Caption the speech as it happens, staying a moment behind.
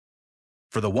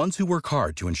For the ones who work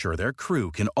hard to ensure their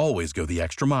crew can always go the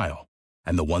extra mile,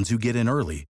 and the ones who get in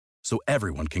early so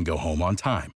everyone can go home on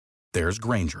time, there's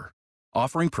Grainger,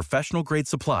 offering professional-grade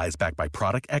supplies backed by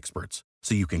product experts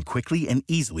so you can quickly and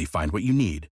easily find what you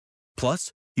need.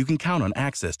 Plus, you can count on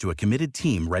access to a committed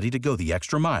team ready to go the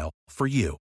extra mile for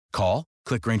you. Call,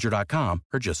 click Grainger.com,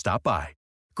 or just stop by.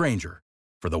 Grainger,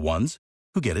 for the ones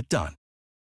who get it done.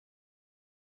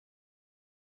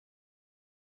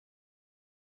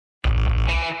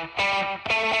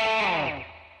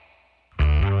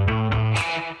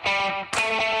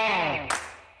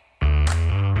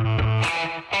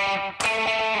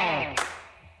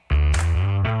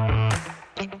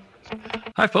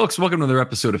 Hi, folks. Welcome to another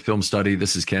episode of Film Study.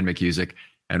 This is Ken McCusick,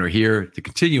 and we're here to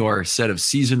continue our set of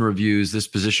season reviews. This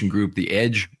position group, The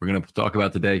Edge, we're going to talk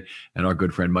about today, and our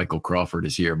good friend Michael Crawford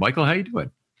is here. Michael, how you doing?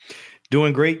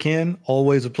 Doing great, Ken.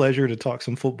 Always a pleasure to talk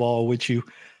some football with you.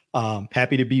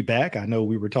 Happy to be back. I know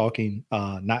we were talking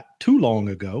not too long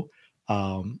ago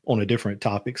on a different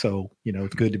topic, so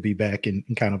it's good to be back in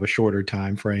kind of a shorter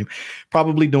time frame.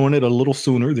 Probably doing it a little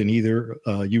sooner than either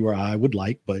you or I would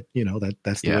like, but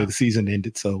that's the way the season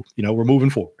ended. So we're moving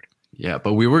forward. Yeah,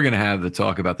 but we were going to have the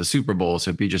talk about the Super Bowl,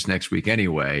 so it'd be just next week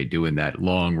anyway, doing that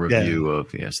long review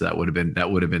of so that would have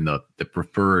been the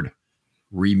preferred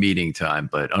re-meeting time.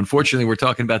 But unfortunately, we're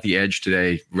talking about the Edge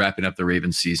today, wrapping up the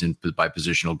Ravens season by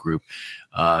positional group.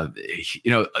 A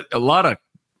lot of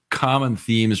common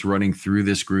themes running through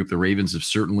this group. The Ravens have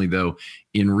certainly, though,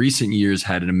 in recent years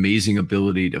had an amazing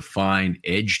ability to find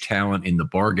edge talent in the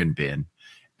bargain bin.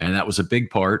 And that was a big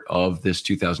part of this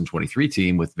 2023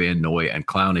 team with Van Noy and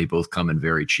Clowney both coming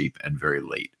very cheap and very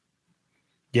late.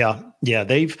 Yeah.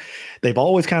 They've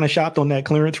always kind of shopped on that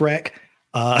clearance rack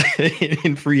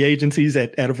in free agencies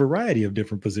at a variety of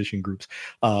different position groups.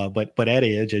 But at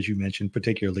edge, as you mentioned,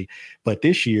 particularly. But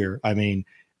this year, I mean,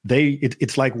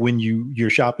 it's like when you're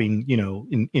shopping,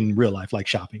 in real life, like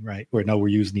shopping, right? We're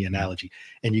using the analogy,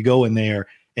 and you go in there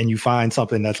and you find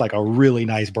something that's like a really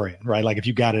nice brand, right? Like if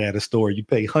you got it at a store, you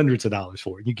pay hundreds of dollars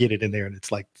for it. You get it in there and it's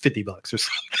like $50 or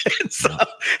something. So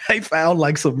they found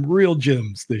like some real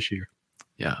gems this year.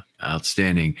 Yeah,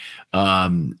 outstanding.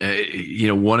 One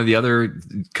of the other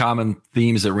common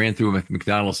themes that ran through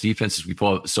McDonald's defense is we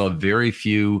saw very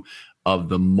few of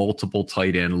the multiple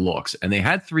tight end looks. And they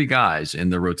had three guys in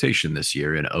the rotation this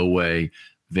year in Owe,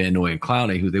 Van Noy, and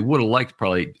Clowney, who they would have liked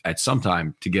probably at some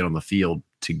time to get on the field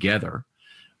together.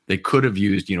 They could have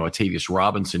used, Atavius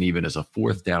Robinson even as a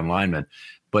fourth down lineman.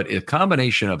 But a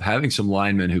combination of having some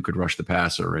linemen who could rush the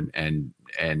passer and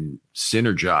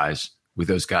synergize with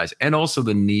those guys, and also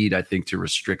the need, I think, to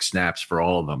restrict snaps for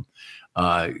all of them,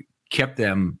 kept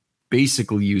them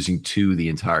basically using two the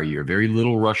entire year. Very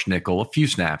little rush nickel, a few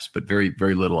snaps, but very,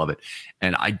 very little of it.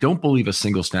 And I don't believe a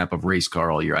single snap of race car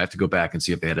all year. I have to go back and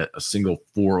see if they had a single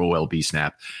 4 OLB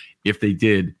snap. If they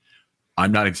did,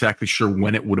 I'm not exactly sure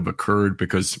when it would have occurred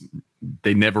because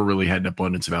they never really had an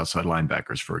abundance of outside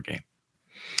linebackers for a game.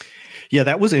 Yeah,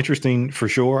 that was interesting for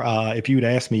sure. If you'd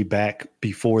asked me back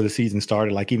before the season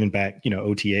started, like even back,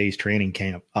 OTA's training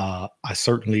camp, I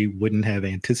certainly wouldn't have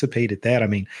anticipated that. I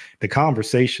mean, the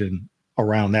conversation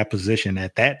around that position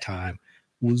at that time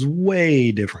was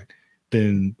way different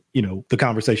than, the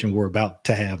conversation we're about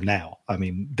to have now. I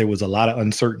mean, there was a lot of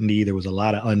uncertainty. There was a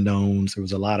lot of unknowns. There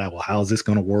was a lot of, well, how's this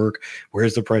going to work?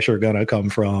 Where's the pressure going to come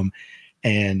from?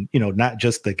 And, not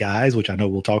just the guys, which I know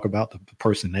we'll talk about, the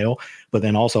personnel, but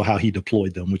then also how he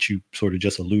deployed them, which you sort of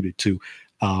just alluded to.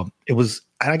 It was,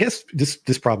 I guess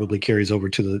this probably carries over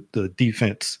to the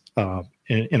defense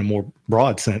in a more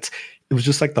broad sense. It was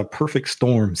just like the perfect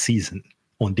storm season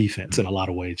on defense in a lot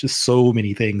of ways. Just so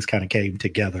many things kind of came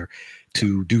together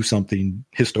to do something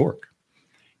historic.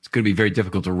 It's going to be very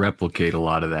difficult to replicate a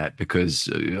lot of that because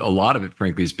a lot of it,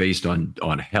 frankly, is based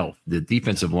on health. The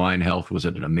defensive line health was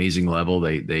at an amazing level.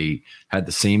 They had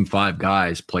the same 5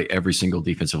 guys play every single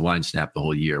defensive line snap the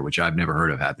whole year, which I've never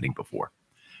heard of happening before.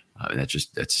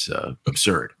 That's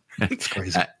absurd. It's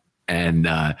crazy. And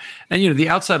the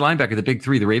outside linebacker, the big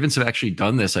three, the Ravens have actually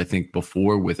done this, I think,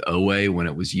 before with Owe when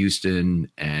it was Houston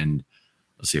and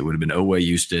let's see, it would have been Owe,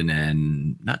 Houston,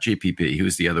 and not JPP. Who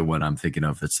was the other one I'm thinking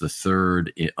of? That's the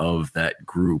third of that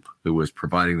group who was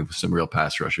providing them with some real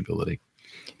pass rush ability.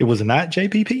 It was not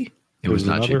JPP? It was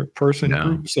not another person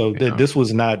group? So this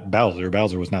was not Bowser.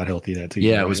 Bowser was not healthy that season.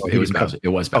 Yeah, it was Bowser. It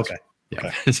was Bowser. Okay.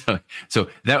 Yeah. Okay. So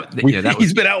that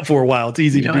he's been out for a while. It's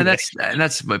easy to do. And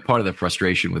that's part of the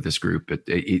frustration with this group. But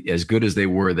as good as they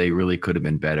were, they really could have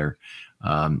been better.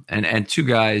 And two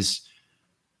guys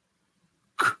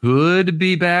could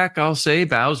be back. I'll say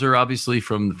Bowser, obviously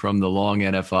from the long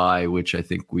NFI, which I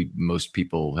think most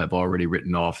people have already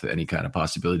written off any kind of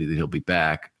possibility that he'll be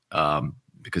back,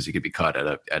 because he could be cut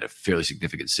at a fairly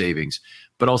significant savings.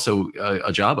 But also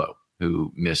Ajabo,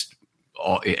 who missed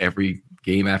every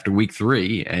game after week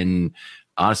 3, and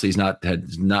honestly,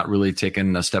 has not really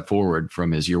taken a step forward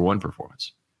from his year 1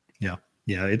 performance.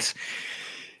 Yeah, it's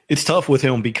tough with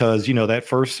him because, that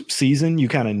first season, you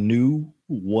kind of knew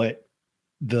what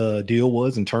the deal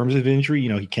was in terms of injury.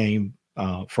 He came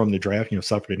from the draft,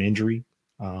 suffered an injury,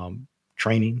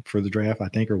 training for the draft, I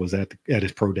think, or was at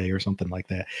his pro day or something like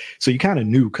that. So you kind of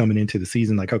knew coming into the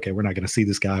season, like, okay, we're not going to see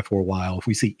this guy for a while. If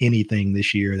we see anything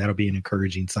this year, that'll be an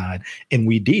encouraging sign. And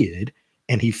we did,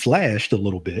 and he flashed a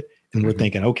little bit, and we're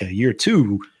thinking, okay, year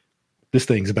 2, this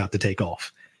thing's about to take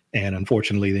off. And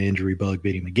unfortunately, the injury bug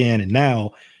bit him again. And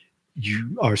now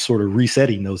you are sort of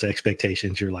resetting those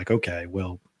expectations. You're like, okay,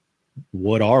 well,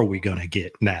 what are we going to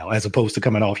get now? As opposed to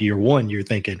coming off year 1, you're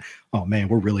thinking, oh man,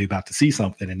 we're really about to see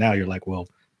something. And now you're like, well,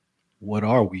 what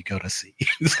are we going to see?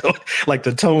 So like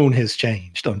the tone has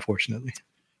changed, unfortunately.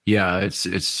 Yeah, it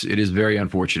is very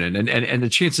unfortunate. And the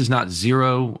chance is not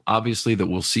zero, obviously, that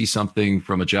we'll see something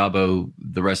from Ajabo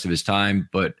the rest of his time.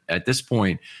 But at this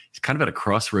point, he's kind of at a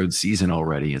crossroads season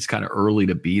already. It's kind of early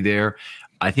to be there.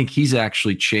 I think he's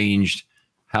actually changed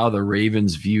how the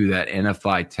Ravens view that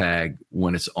NFI tag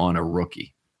when it's on a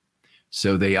rookie.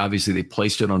 So they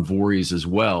placed it on Voorhees as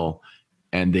well,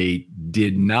 and they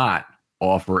did not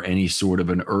offer any sort of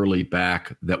an early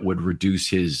back that would reduce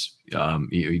his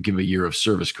give a year of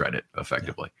service credit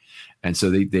effectively. Yeah. And so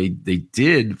they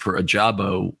did for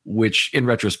Ajabo, which in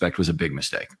retrospect was a big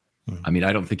mistake. I mean,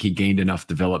 I don't think he gained enough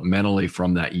developmentally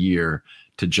from that year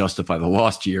to justify the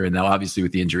lost year. And now obviously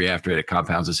with the injury after it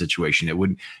compounds the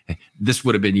situation. This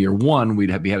would have been year 1.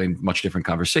 We'd be having much different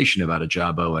conversation about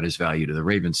Ajabo and his value to the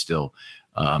Ravens still.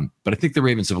 But I think the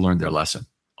Ravens have learned their lesson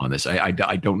on this. I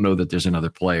don't know that there's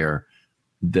another player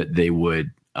that they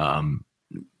would,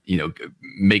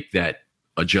 make that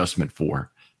adjustment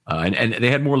for. And they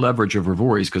had more leverage over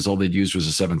Voorhees because all they'd used was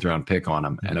a 7th round pick on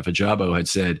him. And if Ajabo had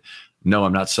said, no,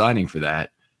 I'm not signing for that,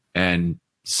 and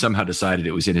somehow decided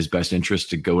it was in his best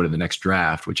interest to go to the next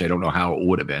draft, which I don't know how it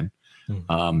would have been,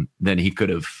 then he could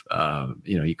have,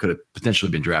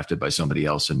 potentially been drafted by somebody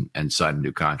else and signed a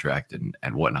new contract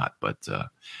and whatnot. But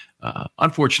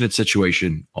unfortunate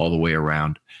situation all the way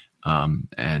around.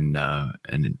 And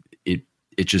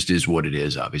it just is what it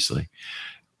is, obviously.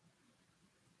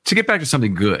 To get back to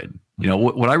something good,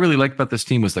 what I really liked about this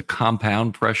team was the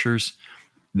compound pressures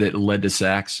that led to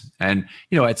sacks. And,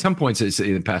 at some points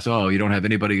in the past, you don't have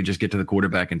anybody who just get to the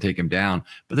quarterback and take him down.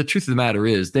 But the truth of the matter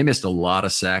is they missed a lot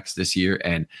of sacks this year,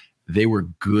 and they were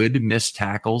good missed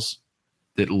tackles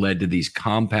that led to these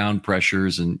compound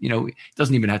pressures. And, it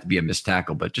doesn't even have to be a missed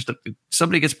tackle, but just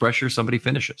somebody gets pressure, somebody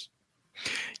finishes.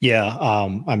 Yeah.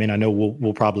 I know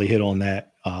we'll probably hit on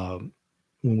that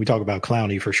when we talk about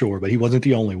Clowney for sure, but he wasn't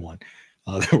the only one.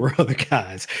 There were other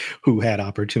guys who had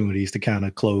opportunities to kind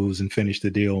of close and finish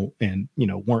the deal and,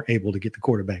 weren't able to get the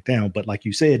quarterback down. But like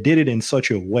you said, did it in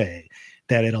such a way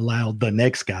that it allowed the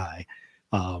next guy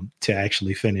to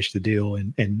actually finish the deal.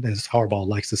 And as Harbaugh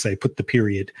likes to say, put the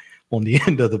period on the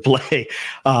end of the play.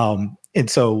 And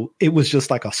so it was just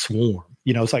like a swarm,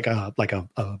 it's like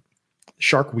a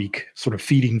Shark Week sort of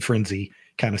feeding frenzy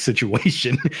kind of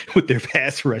situation with their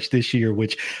pass rush this year,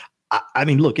 which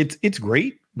look, it's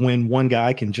great when one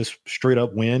guy can just straight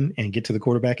up win and get to the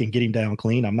quarterback and get him down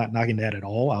clean. I'm not knocking that at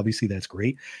all. Obviously that's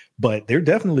great, but there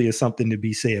definitely is something to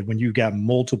be said when you've got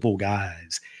multiple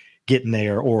guys getting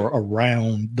there or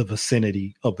around the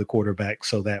vicinity of the quarterback,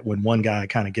 so that when one guy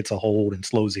kind of gets a hold and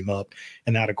slows him up,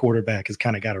 and now the quarterback has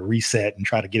kind of got to reset and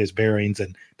try to get his bearings,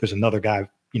 and there's another guy,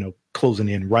 closing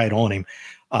in right on him.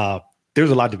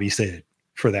 There's a lot to be said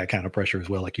for that kind of pressure as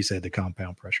well. Like you said, the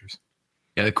compound pressures.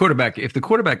 Yeah, if the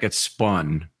quarterback gets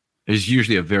spun, there's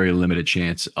usually a very limited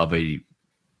chance of a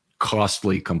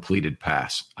costly completed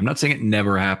pass. I'm not saying it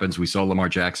never happens. We saw Lamar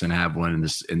Jackson have one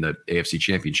in the AFC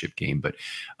Championship game, but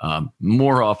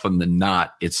more often than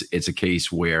not, it's a case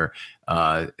where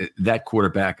that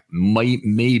quarterback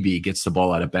maybe gets the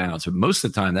ball out of bounds. But most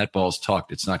of the time, that ball's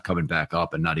tucked. It's not coming back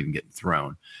up and not even getting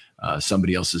thrown.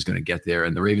 Somebody else is going to get there.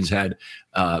 And the Ravens had,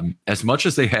 as much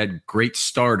as they had great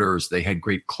starters, they had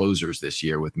great closers this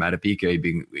year, with Madubuike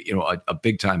being, a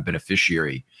big time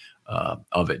beneficiary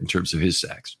of it in terms of his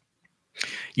sacks.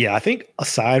 Yeah, I think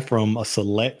aside from a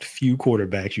select few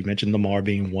quarterbacks, you mentioned Lamar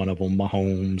being one of them,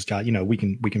 Mahomes,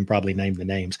 we can probably name the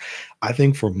names. I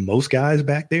think for most guys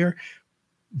back there,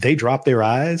 they drop their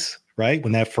eyes, right?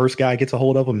 When that first guy gets a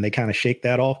hold of them and they kind of shake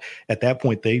that off, at that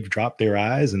point, they've dropped their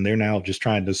eyes and they're now just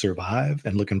trying to survive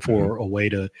and looking for a way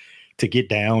to get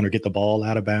down or get the ball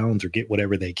out of bounds or get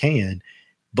whatever they can.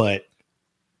 But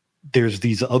there's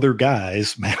these other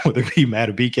guys, whether it be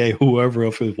Madubuike, whoever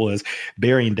else it was,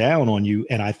 bearing down on you.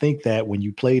 And I think that when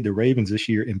you played the Ravens this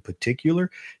year in particular,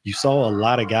 you saw a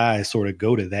lot of guys sort of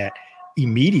go to that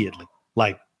immediately.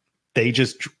 Like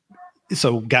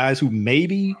so guys who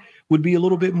maybe would be a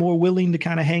little bit more willing to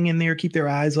kind of hang in there, keep their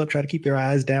eyes up, try to keep their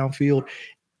eyes downfield.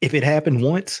 If it happened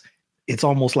once, it's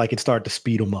almost like it started to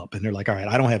speed them up. And they're like, all right,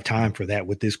 I don't have time for that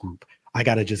with this group. I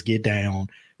got to just get down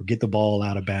or get the ball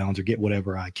out of bounds or get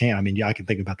whatever I can. I mean, I can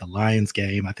think about the Lions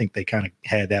game. I think they kind of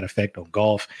had that effect on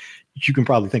golf. You can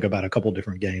probably think about a couple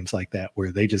different games like that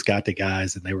where they just got the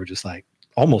guys and they were just like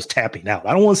almost tapping out.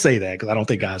 I don't want to say that because I don't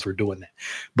think guys were doing that,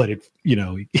 but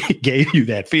it gave you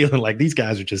that feeling like these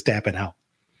guys are just tapping out.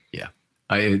 Yeah.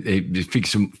 I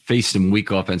faced some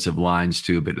weak offensive lines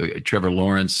too, but Trevor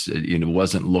Lawrence,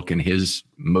 wasn't looking his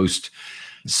most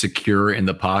secure in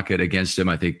the pocket against him.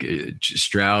 I think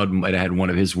Stroud might have had one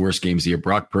of his worst games of the year.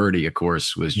 Brock Purdy, of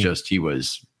course, was he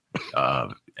was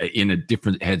in a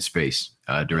different headspace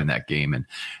during that game. And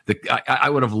I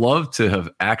would have loved to have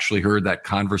actually heard that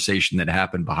conversation that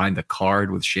happened behind the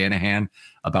card with Shanahan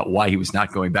about why he was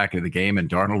not going back into the game and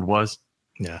Darnold was.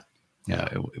 Yeah.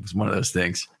 It was one of those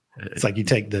things. It's like you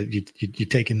take you're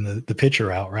taking the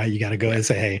pitcher out, right? You got to go and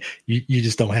say, hey, you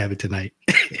just don't have it tonight.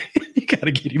 You got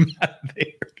to get him out of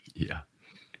there.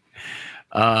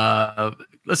 Yeah.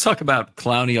 Let's talk about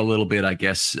Clowney a little bit, I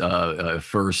guess,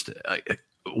 first.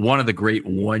 One of the great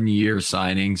one-year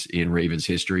signings in Ravens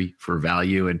history for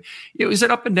value. And it was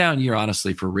an up and down year,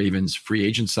 honestly, for Ravens free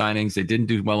agent signings. They didn't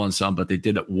do well on some, but they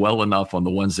did it well enough on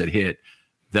the ones that hit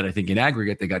that I think in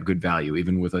aggregate, they got good value,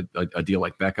 even with a deal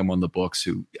like Beckham on the books,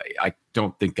 who I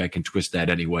don't think I can twist that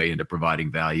anyway into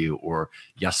providing value, or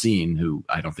Yassine, who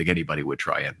I don't think anybody would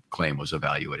try and claim was a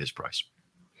value at his price.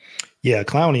 Yeah,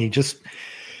 Clowney, just,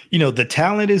 the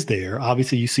talent is there.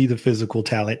 Obviously, you see the physical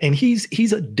talent, and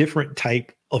he's a different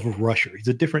type of rusher. He's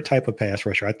a different type of pass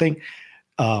rusher. I think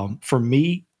for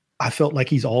me, I felt like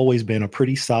he's always been a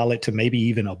pretty solid to maybe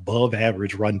even above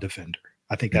average run defender.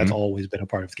 I think that's always been a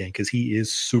part of his game because he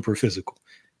is super physical.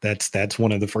 That's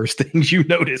one of the first things you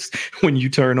notice when you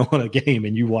turn on a game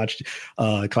and you watch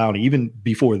Clowney, even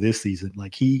before this season.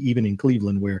 Like even in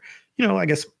Cleveland, where, I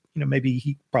guess, maybe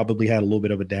he probably had a little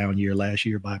bit of a down year last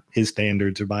year by his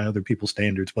standards or by other people's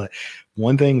standards. But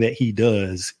one thing that he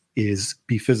does is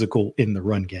be physical in the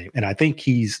run game. And I think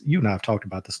you and I have talked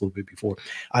about this a little bit before.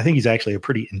 I think he's actually a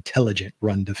pretty intelligent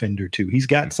run defender too. He's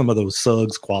got some of those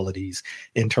Suggs qualities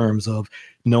in terms of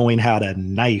knowing how to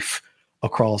knife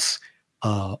across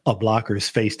a blocker's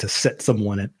face to set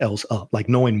someone else up, like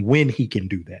knowing when he can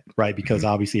do that, right? Because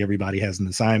obviously everybody has an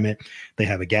assignment. They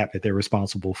have a gap that they're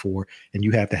responsible for. And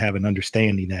you have to have an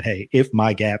understanding that, hey, if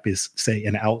my gap is, say,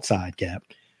 an outside gap,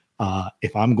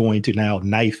 if I'm going to now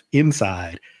knife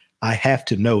inside, I have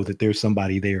to know that there's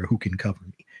somebody there who can cover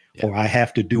me, or I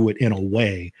have to do it in a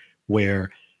way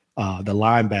where the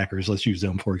linebackers, let's use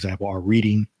them, for example, are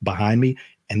reading behind me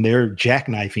and they're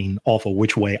jackknifing off of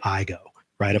which way I go,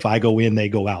 right? If I go in, they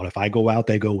go out. If I go out,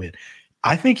 they go in.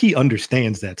 I think he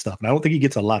understands that stuff. And I don't think he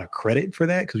gets a lot of credit for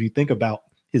that because you think about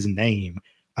his name.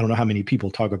 I don't know how many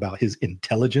people talk about his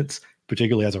intelligence,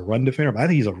 particularly as a run defender, but I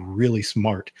think he's a really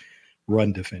smart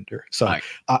run defender. So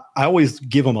I always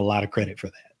give him a lot of credit for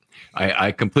that.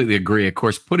 I completely agree. Of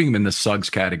course, putting him in the Suggs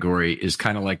category is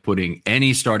kind of like putting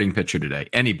any starting pitcher today,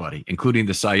 anybody, including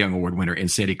the Cy Young Award winner, in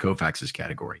Sandy Koufax's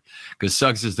category, because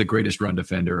Suggs is the greatest run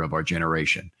defender of our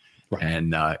generation. Right.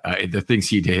 And the things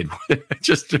he did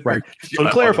just right. So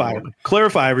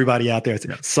clarify everybody out there.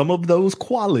 Some of those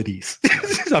qualities,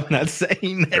 I'm not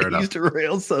saying that he's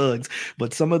Terrell Suggs,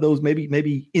 but some of those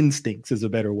maybe instincts is a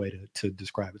better way to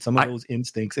describe it. Some of those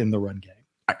instincts in the run game.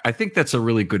 I think that's a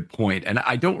really good point. And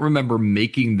I don't remember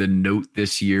making the note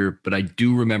this year, but I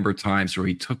do remember times where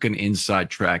he took an inside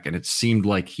track and it seemed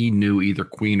like he knew either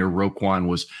Queen or Roquan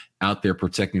was out there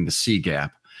protecting the C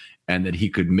gap and that he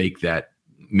could make that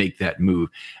move.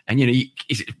 And,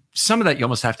 some of that you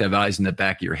almost have to have eyes in the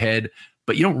back of your head,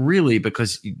 but you don't really,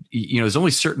 because, there's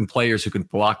only certain players who can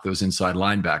block those inside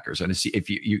linebackers. And if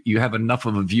you have enough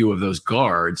of a view of those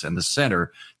guards and the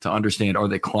center to understand, are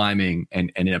they climbing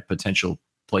and in a potential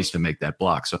place to make that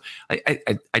block. So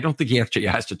I don't think he actually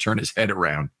has to turn his head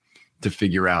around to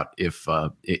figure out if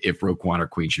Roquan or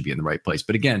Queen should be in the right place.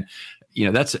 But again,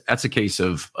 that's a case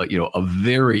of a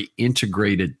very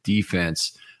integrated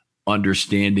defense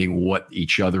understanding what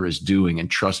each other is doing and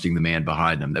trusting the man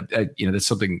behind them. That's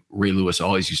something Ray Lewis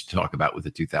always used to talk about with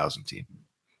the 2000 team.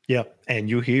 Yeah, and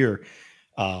you hear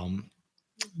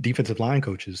defensive line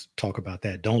coaches talk about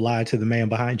that. Don't lie to the man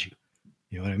behind you.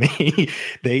 You know what I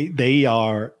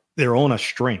mean? they're on a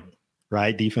string,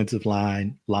 right? Defensive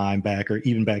line, linebacker,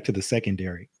 even back to the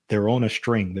secondary. They're on a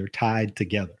string. They're tied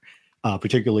together,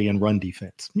 particularly in run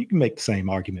defense. You can make the same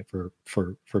argument for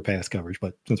pass coverage,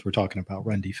 but since we're talking about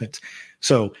run defense,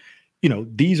 so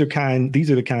these are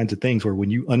the kinds of things where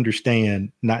when you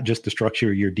understand not just the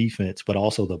structure of your defense, but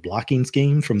also the blocking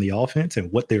scheme from the offense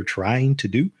and what they're trying to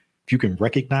do. If you can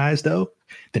recognize though,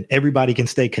 then everybody can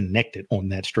stay connected on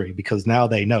that string, because now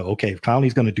they know, okay, if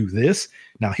Clowney's going to do this,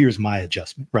 now here's my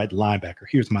adjustment, right? The linebacker,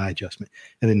 here's my adjustment.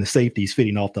 And then the safety's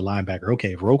fitting off the linebacker.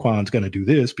 Okay, if Roquan's going to do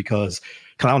this because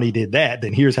Clowney did that,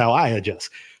 then here's how I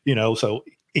adjust, so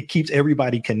it keeps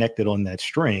everybody connected on that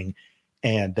string.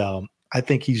 And I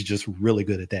think he's just really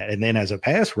good at that. And then as a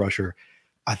pass rusher,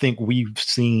 I think we've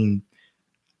seen,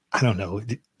 I don't know,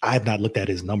 I have not looked at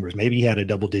his numbers. Maybe he had a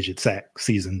double-digit sack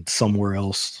season somewhere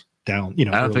else down. I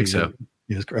don't think so.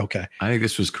 Okay. I think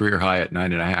this was career high at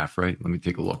 9.5. Right? Let me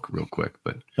take a look real quick.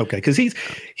 But okay, because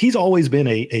he's always been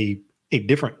a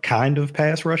different kind of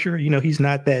pass rusher. He's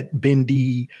not that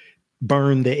bendy,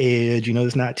 burn the edge.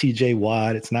 It's not T.J.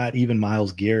 Watt. It's not even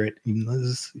Myles Garrett.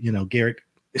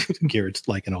 Garrett's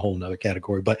like in a whole nother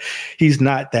category, but he's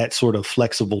not that sort of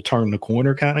flexible turn the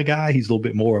corner kind of guy. He's a little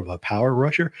bit more of a power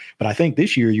rusher. But I think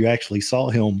this year you actually saw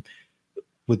him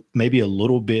with maybe a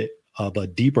little bit of a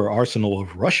deeper arsenal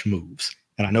of rush moves.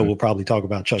 And I know we'll probably talk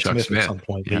about Chuck Smith at some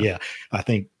point, but yeah, I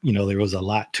think, there was a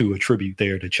lot to attribute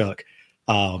there to Chuck.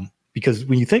 Because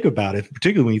when you think about it,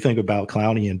 particularly when you think about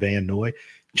Clowney and Van Noy,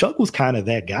 Chuck was kind of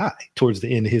that guy towards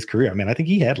the end of his career. I mean, I think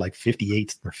he had like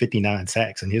 58 or 59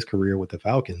 sacks in his career with the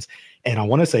Falcons. And I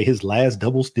want to say his last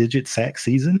double-digit sack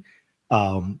season,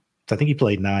 I think he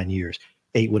played 9 years,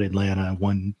 8 with Atlanta and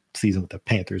 1 season with the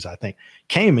Panthers, I think,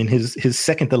 came in his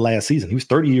second to last season. He was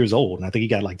 30 years old, and I think he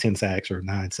got like 10 sacks or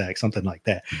 9 sacks, something like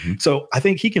that. Mm-hmm. So I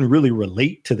think he can really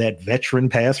relate to that veteran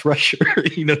pass rusher.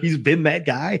 He's been that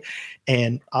guy.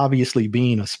 And obviously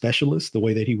being a specialist the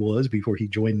way that he was before he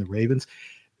joined the Ravens,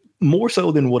 more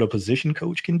so than what a position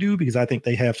coach can do, because I think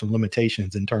they have some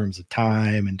limitations in terms of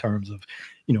time, in terms of,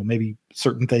 maybe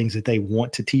certain things that they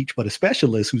want to teach. But a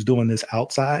specialist who's doing this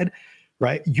outside,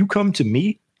 right? You come to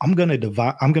me, I'm going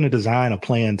to design a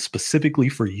plan specifically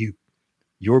for you,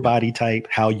 your body type,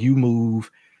 how you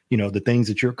move, the things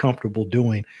that you're comfortable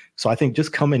doing. So I think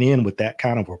just coming in with that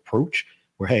kind of approach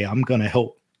where, hey, I'm going to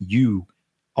help you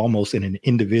almost in an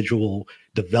individual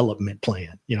development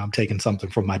plan. I'm taking something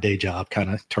from my day job kind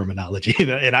of terminology,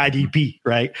 an IDP,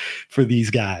 right, for these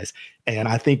guys. And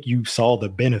I think you saw the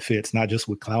benefits, not just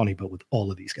with Clowney, but with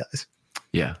all of these guys.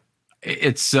 Yeah.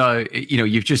 It's,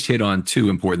 you've just hit on two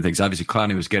important things. Obviously,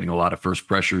 Clowney was getting a lot of first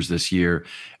pressures this year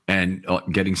and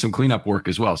getting some cleanup work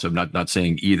as well. So I'm not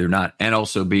saying either not, and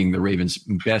also being the Ravens'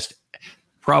 best,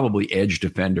 probably edge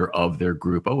defender of their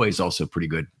group. Always also pretty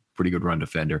good run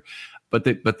defender. But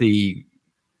the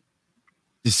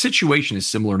situation is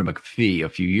similar to McPhee a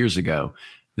few years ago,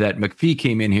 that McPhee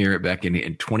came in here back in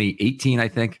 2018, I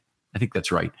think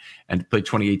that's right, and played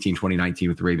 2018, 2019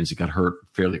 with the Ravens. He got hurt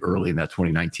fairly early in that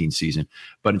 2019 season.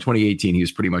 But in 2018, he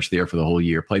was pretty much there for the whole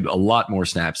year, played a lot more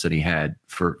snaps than he had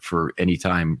for any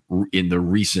time in the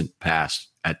recent past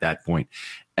at that point.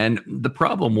 And the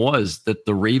problem was that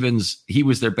the Ravens, he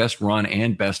was their best run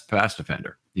and best pass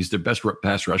defender. He's their best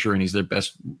pass rusher, and he's their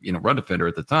best, run defender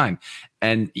at the time.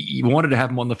 And you wanted to have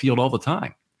him on the field all the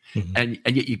time. Mm-hmm.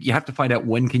 And you have to find out,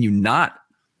 when can you not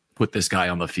put this guy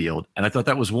on the field? And I thought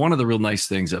that was one of the real nice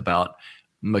things about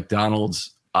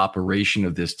McDonald's operation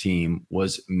of this team,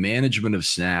 was management of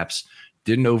snaps.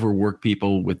 Didn't overwork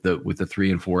people with the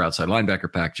 3 and 4 outside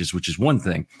linebacker packages, which is one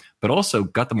thing, but also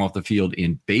got them off the field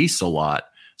in base a lot,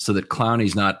 so that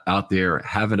Clowney's not out there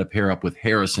having to pair up with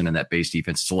Harrison in that base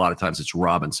defense. It's a lot of times it's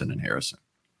Robinson and Harrison.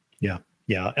 Yeah.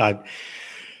 I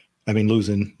mean,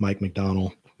 losing Mike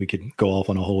Macdonald, we could go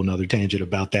off on a whole nother tangent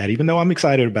about that, even though I'm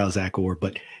excited about Zach Orr.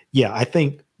 But yeah, I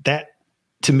think that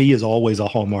to me is always a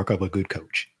hallmark of a good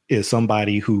coach, is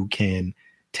somebody who can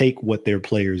take what their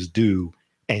players do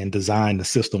and design the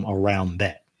system around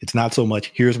that. It's not so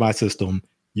much, here's my system,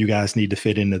 you guys need to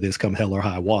fit into this come hell or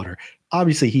high water.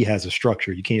 Obviously, he has a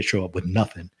structure. You can't show up with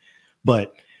nothing.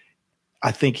 But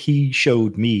I think he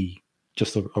showed me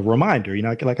just a reminder.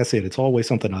 Like I said, it's always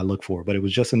something I look for, but it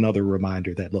was just another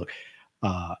reminder that, look,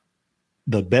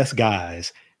 the best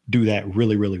guys do that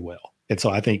really, really well. And so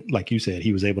I think, like you said,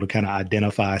 he was able to kind of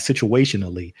identify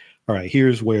situationally, all right,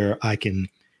 here's where I can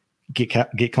get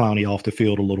Clowney off the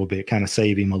field a little bit, kind of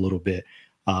save him a little bit,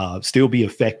 still be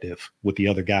effective with the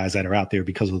other guys that are out there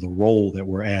because of the role that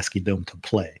we're asking them to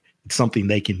play. It's something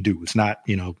they can do. It's not,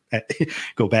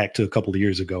 go back to a couple of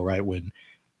years ago, right, when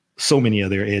so many of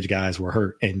their edge guys were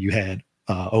hurt and you had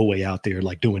Oweh out there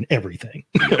like doing everything,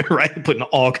 right, putting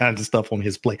all kinds of stuff on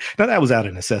his plate. Now, that was out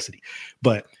of necessity,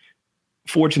 but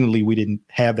fortunately, we didn't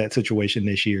have that situation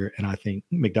this year, and I think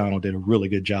McDonald did a really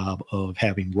good job of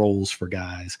having roles for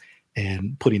guys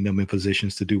and putting them in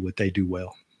positions to do what they do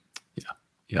well.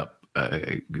 Yeah,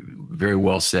 very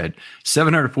well said.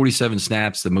 747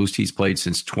 snaps, the most he's played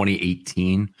since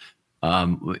 2018.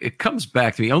 It comes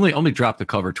back to me. Only dropped the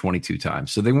cover 22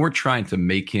 times, so they weren't trying to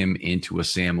make him into a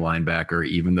Sam linebacker,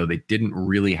 even though they didn't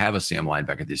really have a Sam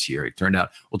linebacker this year. It turned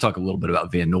out, we'll talk a little bit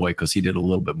about Van Noy because he did a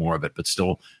little bit more of it, but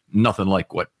still nothing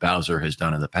like what Bowser has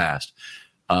done in the past.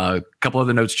 A couple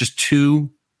other notes, just 2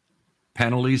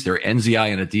 penalties. They're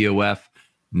NZI and a DOF.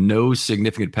 No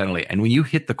significant penalty. And when you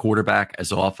hit the quarterback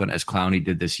as often as Clowney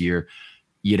did this year,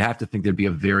 you'd have to think there'd be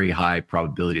a very high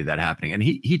probability of that happening. And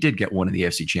he did get one in the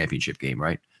AFC Championship game,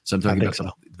 right? So I'm talking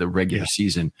about the regular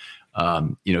season.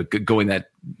 Going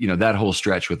that whole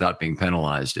stretch without being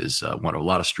penalized is a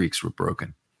lot of streaks were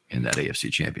broken in that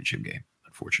AFC Championship game,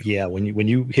 unfortunately. Yeah, when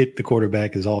you hit the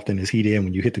quarterback as often as he did,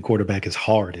 when you hit the quarterback as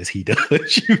hard as he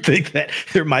does, you think that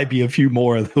there might be a few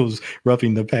more of those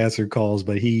roughing the passer calls,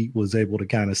 but he was able to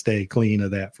kind of stay clean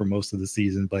of that for most of the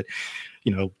season. But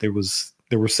there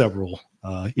were several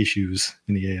issues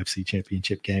in the AFC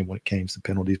Championship game when it came to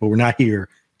penalties, but we're not here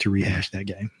to rehash that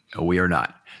game. No, we are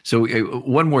not. So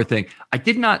one more thing. I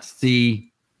did not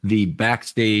see the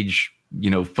backstage,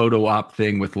 photo op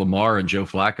thing with Lamar and Joe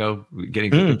Flacco getting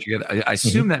together. I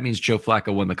assume that means Joe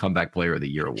Flacco won the Comeback Player of the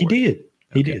Year award.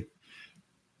 He did.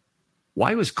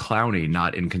 Why was Clowney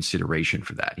not in consideration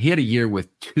for that? He had a year with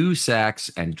 2 sacks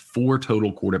and 4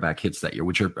 total quarterback hits that year,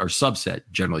 which are subset,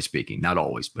 generally speaking, not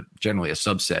always, but generally a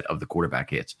subset of the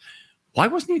quarterback hits. Why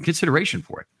wasn't he in consideration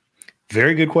for it?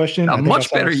 Very good question. A much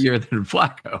better year than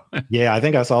Flacco. Yeah, I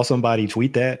think I saw somebody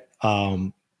tweet that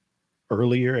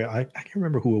earlier. I can't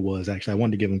remember who it was, actually. I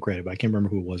wanted to give him credit, but I can't remember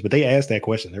who it was. But they asked that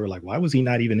question. They were like, why was he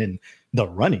not even in the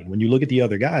running? When you look at the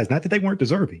other guys, not that they weren't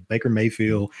deserving. Baker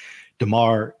Mayfield,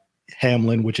 DeMar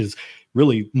Hamlin, which is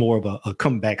really more of a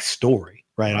comeback story,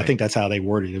 right? I think that's how they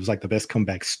worded it. It was like the best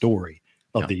comeback story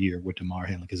of the year with DeMar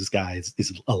Hamlin because this guy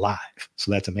is alive.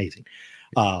 So that's amazing.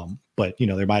 But,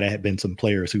 there might have been some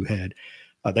players who had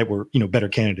that were, better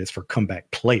candidates for comeback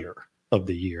player of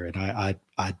the year. And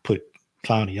I'd put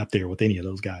Clowney up there with any of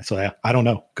those guys. So I don't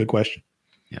know. Good question.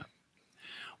 Yeah.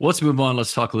 Well, let's move on.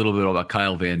 Let's talk a little bit about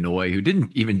Kyle Van Noy, who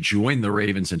didn't even join the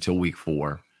Ravens until week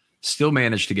 4, still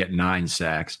managed to get 9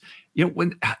 sacks.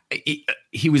 When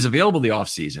he was available the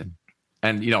offseason,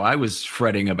 and, I was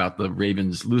fretting about the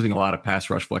Ravens losing a lot of pass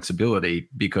rush flexibility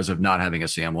because of not having a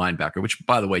Sam linebacker, which,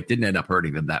 by the way, didn't end up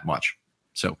hurting them that much.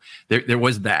 So there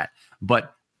was that.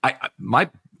 But my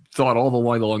thought all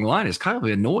along the line is Kyle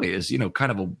Van Noy is,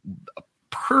 kind of a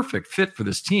perfect fit for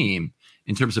this team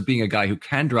in terms of being a guy who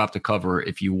can drop the cover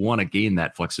if you want to gain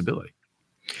that flexibility.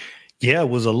 Yeah, it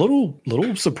was a little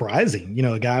surprising,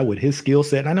 a guy with his skill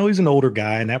set. And I know he's an older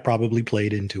guy, and that probably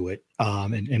played into it.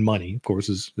 And money, of course,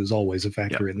 is always a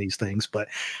factor in these things. But,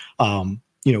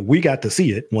 we got to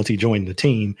see it once he joined the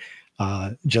team,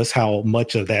 just how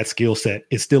much of that skill set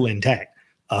is still intact.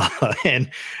 And,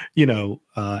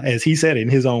 as he said in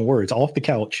his own words, off the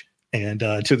couch and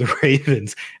to the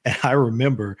Ravens. And I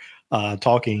remember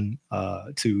talking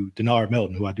to Denard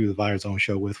Melton, who I do the Fire Zone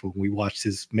show with, when we watched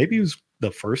maybe it was the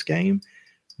first game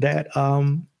that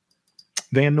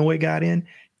Van Noy got in.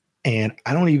 And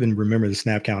I don't even remember the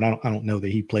snap count. I don't know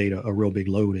that he played a real big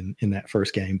load in that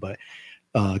first game, but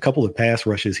a couple of pass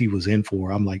rushes he was in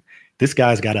for. I'm like, this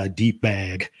guy's got a deep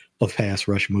bag of pass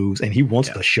rush moves, and he wants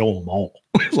to show them all.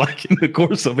 Like in the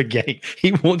course of a game,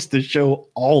 he wants to show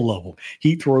all of them.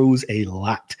 He throws a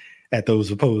lot at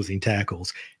those opposing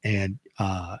tackles. And,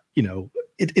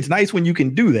 it's nice when you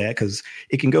can do that because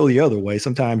it can go the other way.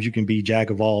 Sometimes you can be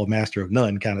jack of all, master of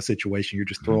none kind of situation. You're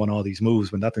just throwing all these moves,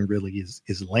 but nothing really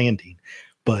is landing.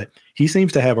 But he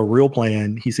seems to have a real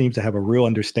plan. He seems to have a real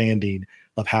understanding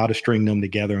of how to string them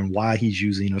together and why he's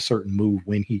using a certain move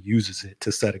when he uses it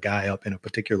to set a guy up in a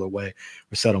particular way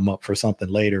or set him up for something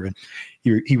later. And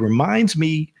he reminds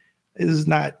me, this is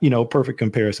not, perfect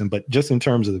comparison, but just in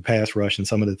terms of the pass rush and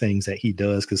some of the things that he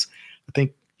does, because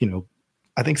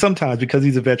I think sometimes because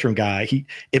he's a veteran guy,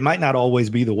 it might not always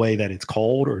be the way that it's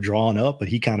called or drawn up, but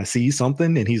he kind of sees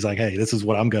something and he's like, hey, this is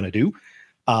what I'm going to do.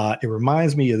 It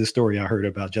reminds me of the story I heard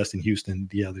about Justin Houston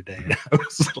the other day. And I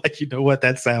was like, you know what?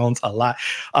 That sounds a lot.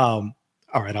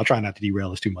 all right, I'll try not to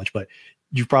derail us too much, but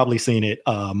you've probably seen it.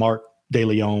 Mark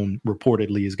DeLeon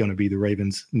reportedly is going to be the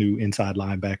Ravens' new inside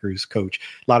linebackers coach.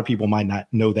 A lot of people might not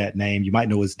know that name. You might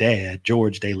know his dad,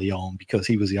 George DeLeon, because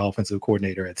he was the offensive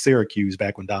coordinator at Syracuse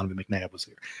back when Donovan McNabb was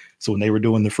here. So when they were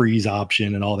doing the freeze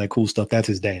option and all that cool stuff, that's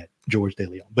his dad, George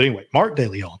DeLeon. But anyway, Mark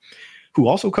DeLeon, who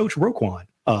also coached Roquan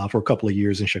for a couple of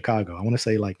years in Chicago. I want to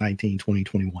say like 19, 20,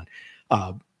 21.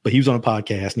 But he was on a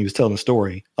podcast and he was telling a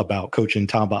story about coaching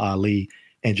Tamba Ali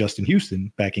and Justin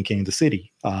Houston back in Kansas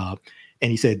City. And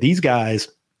he said these guys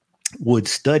would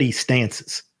study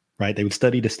stances, right? They would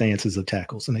study the stances of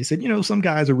tackles. And they said, some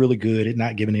guys are really good at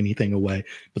not giving anything away,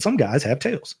 but some guys have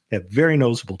tails, have very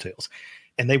noticeable tails.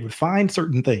 And they would find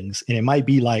certain things, and it might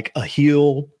be like a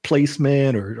heel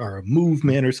placement or a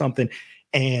movement or something.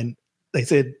 And they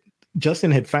said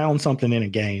Justin had found something in a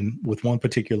game with one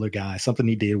particular guy, something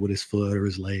he did with his foot or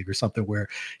his leg or something where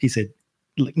he said,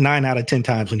 9 out of 10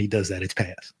 times when he does that, it's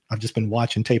pass. I've just been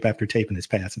watching tape after tape and it's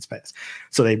pass.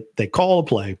 So they call a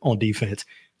play on defense.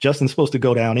 Justin's supposed to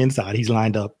go down inside. He's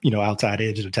lined up, outside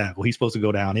edge of the tackle. He's supposed to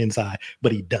go down inside,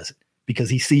 but he doesn't because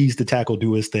he sees the tackle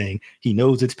do his thing. He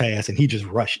knows it's pass and he just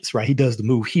rushes, right? He does the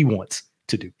move he wants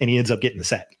to do and he ends up getting the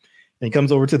sack. And he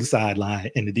comes over to the sideline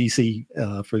and the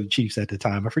DC for the Chiefs at the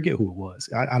time, I forget who it was.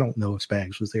 I don't know if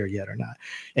Spags was there yet or not.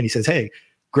 And he says, hey,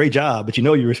 great job, but you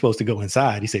were supposed to go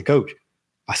inside. He said, Coach,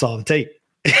 I saw the tape.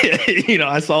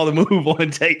 I saw the move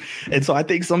on tape. And so I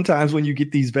think sometimes when you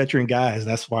get these veteran guys,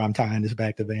 that's why I'm tying this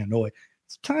back to Van Noy.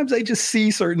 Sometimes they just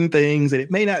see certain things and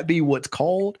it may not be what's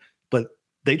called, but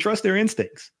they trust their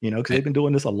instincts, because they've been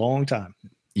doing this a long time.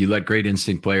 You let great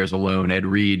instinct players alone. Ed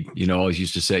Reed, always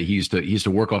used to say he used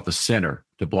to work off the center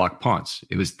to block punts.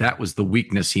 That was the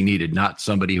weakness he needed, not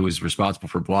somebody who was responsible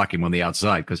for blocking on the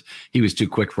outside because he was too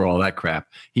quick for all that crap.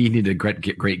 He needed a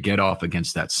great get off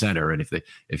against that center, and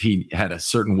if he had a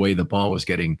certain way the ball was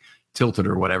getting tilted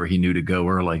or whatever, he knew to go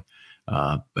early.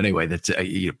 But anyway, that's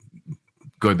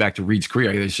going back to Reed's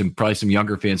career. There's probably some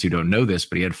younger fans who don't know this,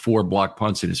 but he had 4 block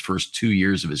punts in his first 2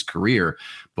 years of his career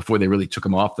before they really took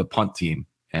him off the punt team.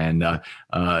 And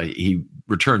he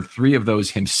returned 3 of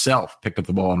those himself, picked up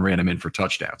the ball and ran them in for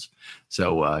touchdowns.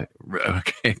 So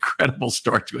incredible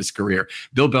start to his career.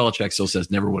 Bill Belichick still says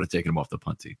never would have taken him off the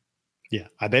punt team. Yeah,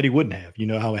 I bet he wouldn't have. You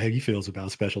know how he feels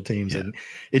about special teams. Yeah. And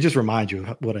it just reminds you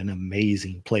of what an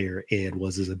amazing player Ed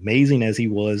was. As amazing as he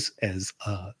was as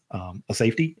a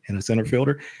safety and a center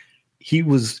fielder, he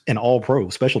was an all-pro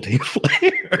special teams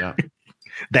player. Yeah.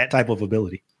 That type of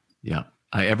ability. Yeah.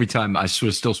 Every time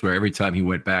he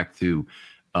went back to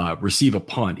receive a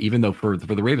punt, even though for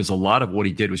the Ravens, a lot of what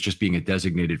he did was just being a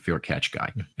designated fair catch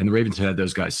guy. And the Ravens have had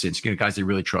those guys since, guys they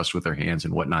really trust with their hands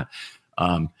and whatnot.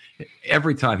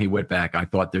 Every time he went back, I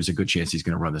thought there's a good chance he's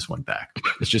going to run this one back.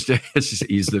 It's just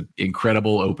he's the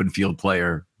incredible open field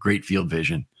player, great field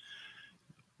vision.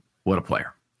 What a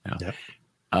player. Yeah.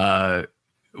 Yep.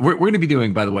 We're going to be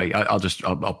doing, by the way,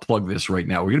 I'll plug this right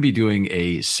now. We're going to be doing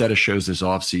a set of shows this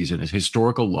off season, a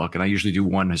historical look. And I usually do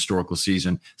one historical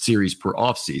series per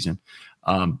off season.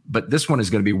 But this one is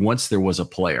going to be once there was a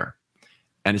player,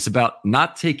 and it's about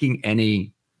not taking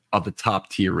any of the top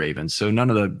tier Ravens. So none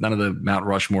of the Mount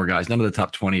Rushmore guys, none of the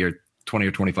top 20 or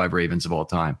 25 Ravens of all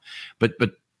time, but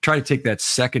try to take that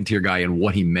second tier guy and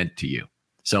what he meant to you.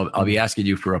 So I'll be asking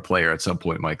you for a player at some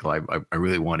point, Michael. I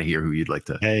really want to hear who you'd like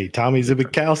to. Hey, Tommy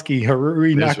Zbikowski,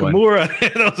 Haruri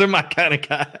Nakamura. Those are my kind of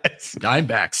guys.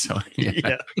 Dimebacks. So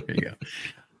yeah. There you go.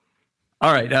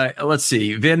 All right. Let's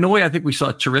see. Van Noy, I think we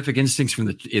saw terrific instincts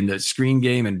in the screen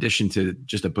game, in addition to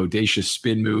just a bodacious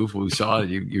spin move. We saw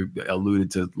you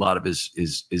alluded to a lot of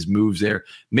his moves there.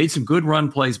 Made some good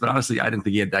run plays, but honestly, I didn't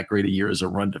think he had that great a year as a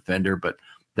run defender. But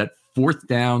that 4th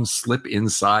down slip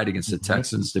inside against the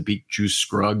Texans to beat Juice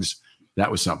Scruggs,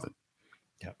 that was something.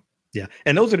 Yeah.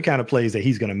 And those are the kind of plays that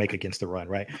he's going to make against the run,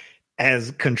 right?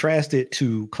 As contrasted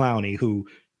to Clowney, who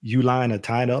you line a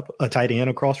tight end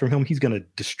across from him, he's going to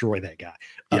destroy that guy.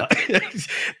 Yeah.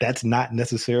 That's not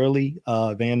necessarily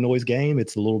Van Noy's game.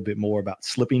 It's a little bit more about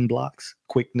slipping blocks,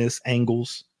 quickness,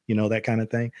 angles, that kind of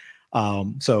thing.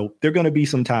 So there are going to be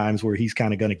some times where he's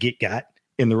kind of going to get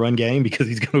in the run game because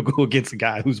he's going to go against a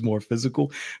guy who's more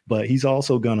physical, but he's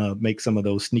also going to make some of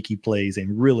those sneaky plays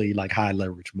in really like high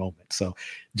leverage moments. So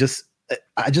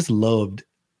I just loved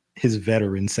his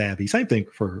veteran savvy. Same thing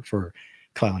for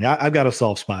Clowney. I've got a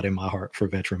soft spot in my heart for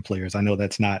veteran players. I know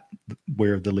that's not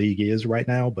where the league is right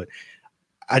now, but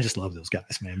I just love those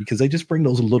guys, man, because they just bring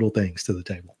those little things to the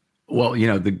table. Well,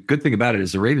 the good thing about it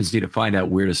is the Ravens need to find out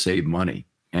where to save money.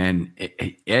 And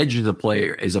edge is a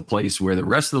place where the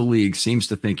rest of the league seems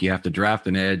to think you have to draft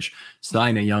an edge,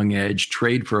 sign a young edge,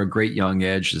 trade for a great young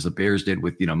edge, as the Bears did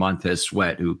with Montez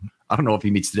Sweat, who I don't know if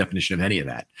he meets the definition of any of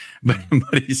that, but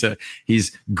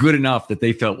he's good enough that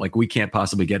they felt like we can't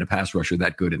possibly get a pass rusher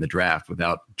that good in the draft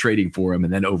without trading for him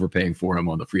and then overpaying for him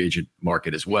on the free agent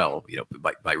market as well,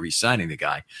 by re-signing the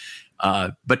guy.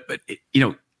 But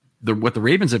what the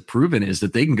Ravens have proven is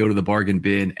that they can go to the bargain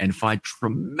bin and find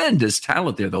tremendous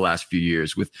talent there the last few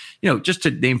years with, just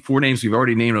to name 4 names we've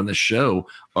already named on the show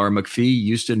are McPhee,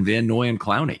 Houston, Van Noy, and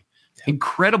Clowney. Yep.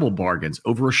 Incredible bargains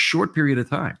over a short period of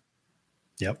time.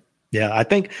 Yep. Yeah.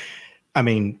 I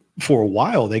mean, for a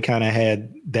while, they kind of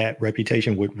had that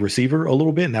reputation with receiver a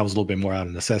little bit, and that was a little bit more out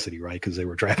of necessity, right? Because they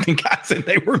were drafting guys and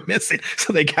they were missing.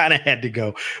 So they kind of had to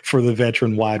go for the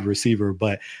veteran wide receiver.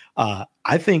 But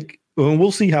I think, and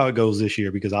we'll see how it goes this year,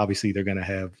 because obviously they're going to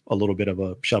have a little bit of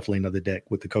a shuffling of the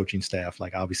deck with the coaching staff.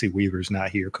 Like obviously Weaver's not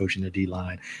here coaching the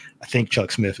D-line. I think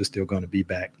Chuck Smith is still going to be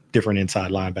back, different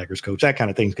inside linebackers coach. That kind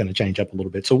of thing's going to change up a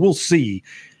little bit. So we'll see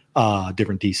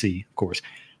different DC, of course,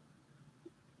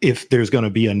 if there's going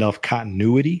to be enough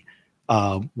continuity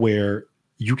where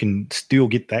you can still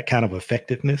get that kind of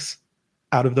effectiveness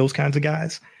out of those kinds of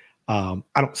guys. I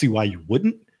don't see why you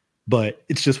wouldn't. But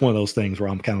it's just one of those things where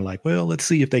I'm kind of like, well, let's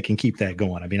see if they can keep that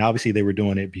going. I mean, obviously they were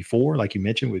doing it before, like you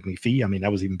mentioned with McPhee. I mean,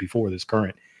 that was even before this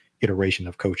current iteration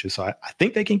of coaches. So I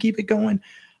think they can keep it going.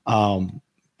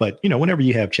 But, whenever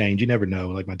you have change, you never know.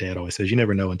 Like my dad always says, you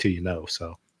never know until you know.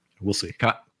 So we'll see.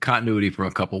 Continuity from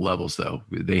a couple levels, though.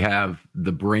 They have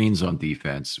the brains on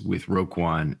defense with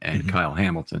Roquan and Kyle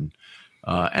Hamilton.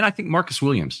 And I think Marcus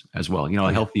Williams as well.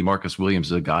 A healthy Marcus Williams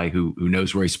is a guy who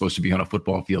knows where he's supposed to be on a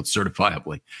football field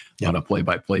certifiably on a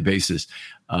play-by-play basis.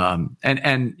 And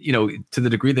to the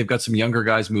degree they've got some younger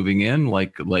guys moving in,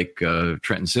 like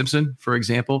Trenton Simpson, for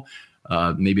example,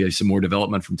 maybe some more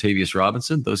development from Tavius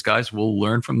Robinson. Those guys will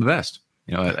learn from the best.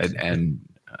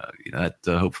 That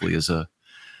hopefully is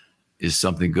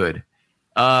something good.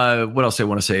 What else I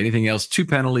want to say? Anything else? 2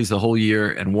 penalties the whole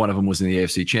year, and one of them was in the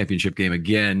AFC Championship game.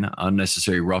 Again,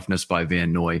 unnecessary roughness by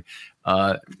Van Noy.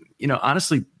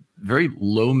 Honestly, very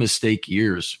low mistake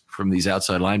years from these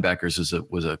outside linebackers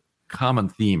was a common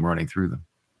theme running through them.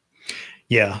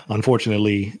 Yeah,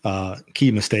 unfortunately,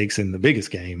 key mistakes in the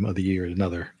biggest game of the year is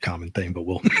another common thing. But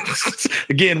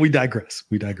again, we digress.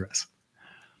 Let's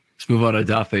move on to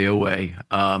Odafe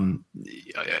Oweh.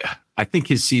 I think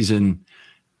his season.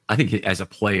 I think as a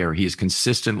player, he is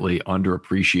consistently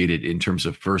underappreciated in terms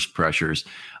of first pressures.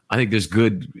 I think there's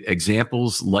good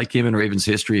examples like him in Ravens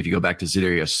history. If you go back to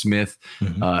Zadarius Smith,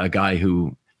 a guy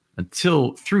who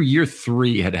through year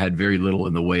 3 had very little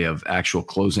in the way of actual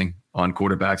closing on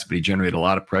quarterbacks, but he generated a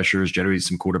lot of pressures, generated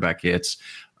some quarterback hits.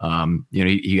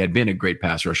 He had been a great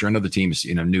pass rusher. I know the teams,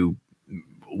 knew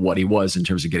what he was in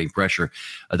terms of getting pressure.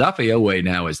 Odafe Oweh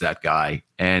now is that guy.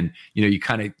 And, you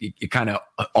kind of,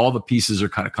 all the pieces are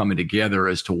kind of coming together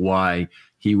as to why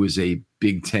he was a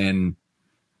Big Ten,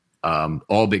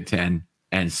 all Big Ten,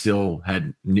 and still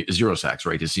had 0 sacks,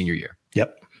 right, his senior year.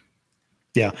 Yep.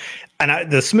 Yeah. And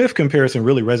the Smith comparison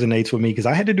really resonates with me because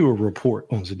I had to do a report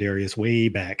on Zadarius way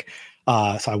back.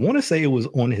 So I want to say it was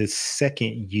on his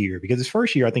second year, because his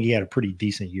first year, I think he had a pretty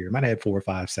decent year. He might have had 4 or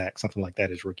 5 sacks, something like that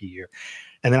his rookie year.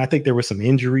 And then I think there were some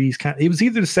injuries. It was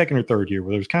either the second or third year where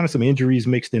there was kind of some injuries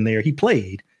mixed in there. He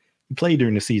played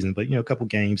during the season, but a couple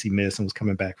games he missed and was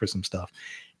coming back for some stuff.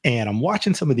 And I'm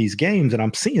watching some of these games and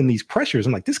I'm seeing these pressures.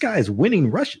 I'm like, this guy is winning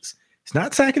rushes. He's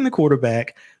not sacking the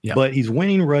quarterback, but he's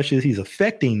winning rushes. He's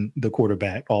affecting the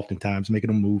quarterback oftentimes, making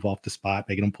him move off the spot,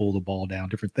 making him pull the ball down,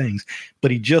 different things.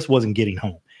 But he just wasn't getting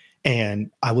home.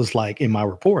 And I was like, in my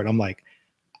report, I'm like,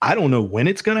 I don't know when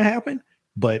it's going to happen,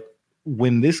 but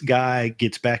when this guy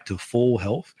gets back to full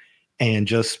health and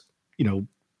just,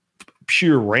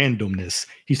 pure randomness,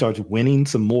 he starts winning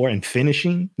some more and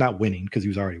finishing, not winning because he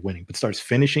was already winning, but starts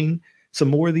finishing some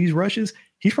more of these rushes,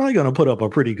 he's probably going to put up a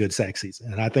pretty good sack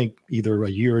season. And I think either a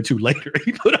year or 2 later,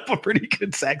 he put up a pretty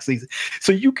good sack season.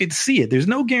 So you could see it. There's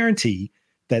no guarantee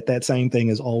that same thing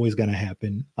is always going to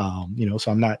happen.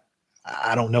 So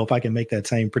I don't know if I can make that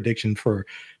same prediction for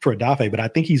Odafe, but I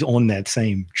think he's on that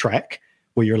same track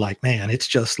where you're like, man, it's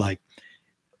just like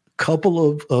a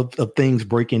couple of things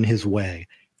breaking his way.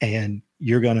 And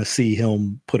you're going to see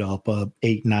him put up a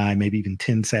 8, 9, maybe even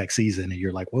 10 sack season. And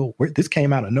you're like, well, this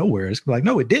came out of nowhere. It's like,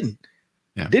 no, it didn't.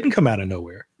 Yeah. It didn't come out of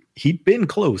nowhere. He'd been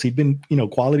close. He'd been,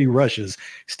 quality rushes,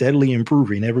 steadily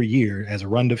improving every year as a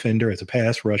run defender, as a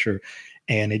pass rusher.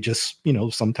 And it just,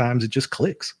 sometimes it just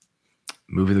clicks.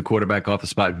 Moving the quarterback off the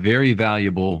spot, very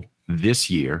valuable this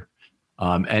year.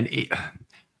 Oweh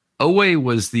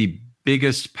was the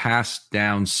biggest pass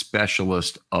down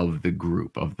specialist of the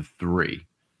group of the three.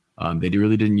 They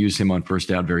really didn't use him on first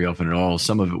down very often at all.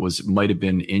 Some of it might have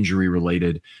been injury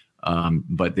related,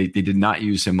 but they did not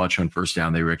use him much on first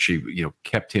down. They were actually,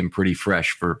 kept him pretty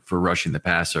fresh for rushing the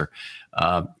passer.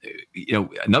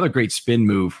 Another great spin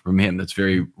move from him that's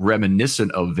very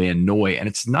reminiscent of Van Noy. And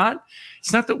it's not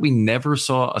that we never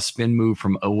saw a spin move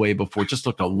from Oweh before. It just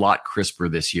looked a lot crisper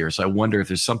this year. So I wonder if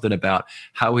there's something about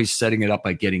how he's setting it up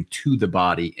by getting to the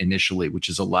body initially, which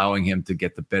is allowing him to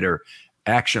get the better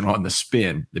action on the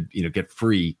spin, get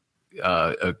free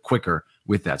quicker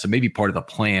with that. So maybe part of the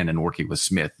plan in working with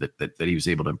Smith that he was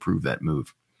able to improve that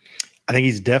move. I think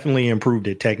he's definitely improved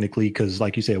it technically because,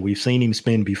 like you said, we've seen him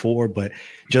spin before, but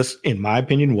just in my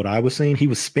opinion, what I was seeing, he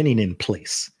was spinning in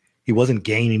place. He wasn't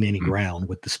gaining any ground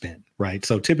with the spin, right?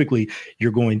 So typically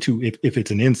you're going to, if it's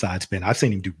an inside spin, I've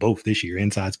seen him do both this year,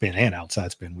 inside spin and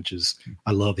outside spin, which is,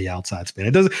 I love the outside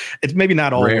spin. It's maybe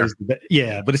not always, but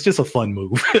it's just a fun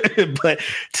move. But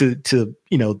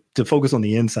to focus on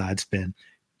the inside spin,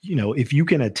 if you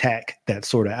can attack that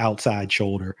sort of outside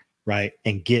shoulder, right,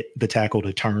 and get the tackle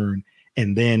to turn,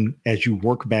 and then as you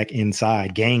work back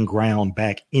inside, gain ground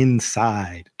back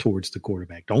inside towards the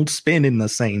quarterback. Don't spin in the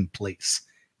same place,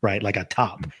 right? Like a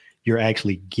top. You're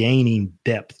actually gaining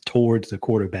depth towards the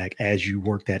quarterback as you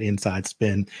work that inside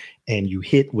spin, and you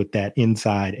hit with that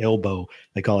inside elbow,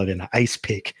 they call it an ice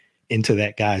pick, into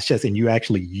that guy's chest, and you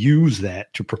actually use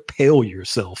that to propel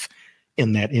yourself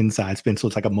in that inside spin. So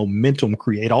it's like a momentum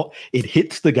create. It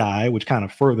hits the guy, which kind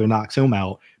of further knocks him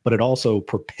out, but it also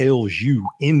propels you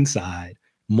inside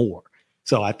more.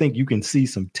 So I think you can see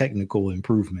some technical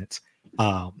improvements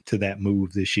to that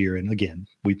move this year. And again,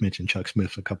 we've mentioned Chuck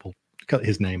Smith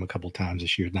his name a couple times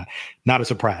this year. Not a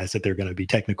surprise that there are going to be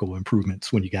technical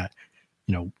improvements when you got,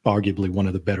 arguably one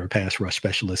of the better pass rush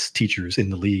specialist teachers in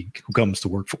the league who comes to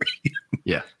work for you.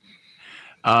 Yeah.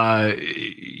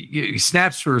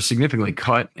 Snaps were significantly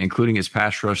cut, including his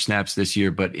pass rush snaps this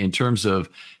year. But in terms of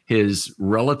his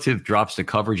relative drops to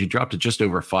coverage, he dropped to just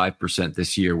over 5%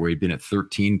 this year, where he'd been at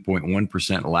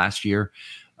 13.1% last year.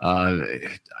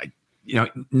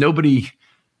 Nobody.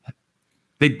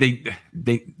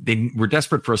 They were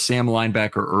desperate for a Sam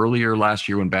linebacker earlier last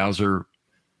year when Bowser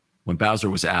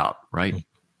was out, right?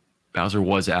 Bowser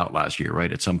was out last year,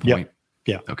 right? At some point. Yep.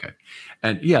 Yeah. Okay.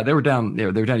 And they were down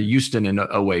there. They were down to Houston and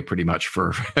Oweh pretty much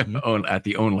for at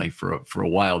the only for a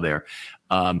while there.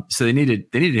 So they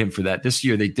needed him for that. This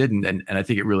year they didn't, and I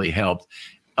think it really helped.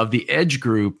 Of the edge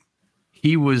group,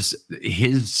 his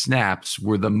snaps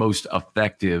were the most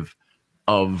effective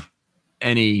of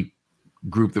any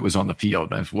group that was on the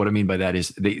field. And what I mean by that is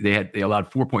they allowed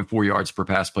 4.4 yards per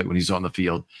pass play when he's on the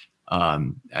field.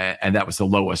 And that was the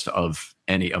lowest of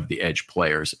any of the edge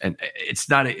players. And it's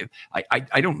not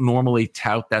I don't normally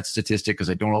tout that statistic because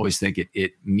I don't always think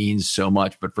it means so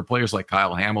much. But for players like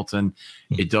Kyle Hamilton,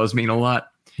 it does mean a lot.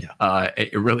 Yeah.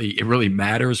 It really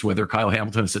matters whether Kyle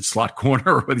Hamilton is at slot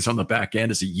corner or whether he's on the back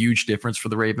end. Is a huge difference for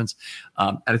the Ravens.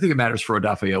 And I think it matters for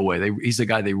Odafe Oweh. He's the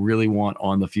guy they really want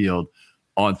on the field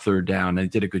on third down. And they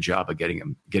did a good job of getting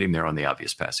him there on the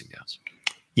obvious passing downs.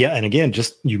 Yeah. And again,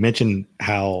 just you mentioned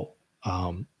how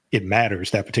it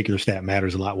matters. That particular stat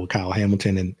matters a lot with Kyle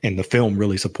Hamilton, and the film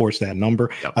really supports that number.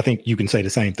 Yep. I think you can say the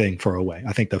same thing for Oweh.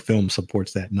 I think the film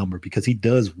supports that number because he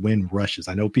does win rushes.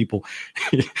 I know people,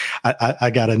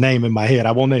 I got a name in my head.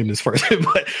 I won't name this person,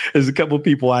 but there's a couple of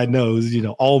people I know is,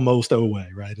 almost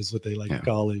Oweh, right? Is what they like to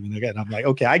call him. And I'm like,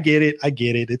 okay, I get it.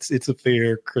 It's a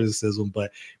fair criticism,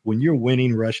 but when you're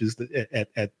winning rushes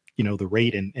at the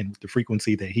rate and the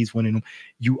frequency that he's winning them,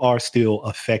 you are still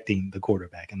affecting the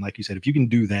quarterback. And like you said, if you can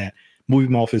do that, move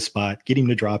him off his spot, get him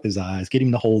to drop his eyes, get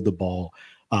him to hold the ball,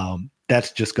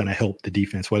 that's just going to help the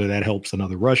defense, whether that helps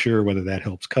another rusher, whether that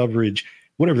helps coverage,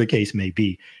 whatever the case may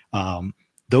be.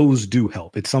 Those do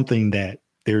help. It's something that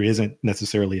there isn't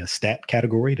necessarily a stat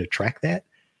category to track that,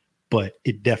 but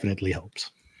it definitely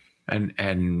helps.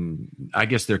 And I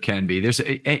guess there can be. There's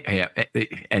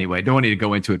anyway, I don't want you to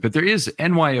go into it, but there is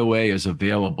NYOA is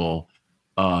available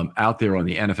out there on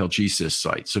the NFL GSYS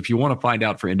site. So if you want to find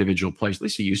out for individual plays, at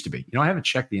least it used to be. I haven't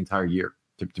checked the entire year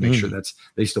to make sure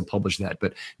they still publish that.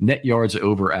 But net yards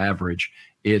over average,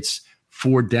 it's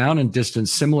for down and distance,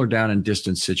 similar down and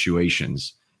distance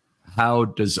situations. How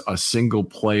does a single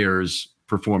player's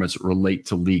performance relate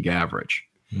to league average?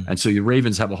 And so the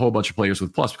Ravens have a whole bunch of players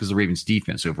with plus because the Ravens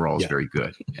defense overall is very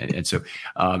good. And so,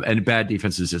 and bad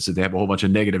defenses, so they have a whole bunch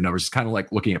of negative numbers. It's kind of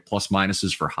like looking at plus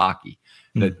minuses for hockey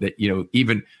that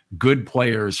even good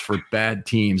players for bad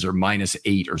teams are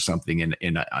 -8 or something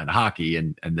in hockey.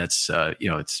 And that's,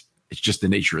 it's just the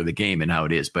nature of the game and how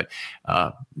it is. But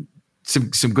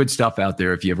some good stuff out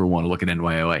there if you ever want to look at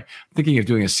NYOA. I'm thinking of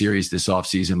doing a series this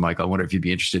offseason, Mike. I wonder if you'd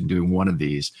be interested in doing one of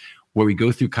these where we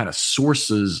go through kind of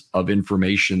sources of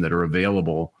information that are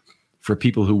available for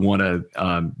people who want to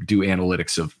do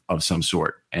analytics of some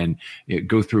sort, and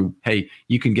go through, hey,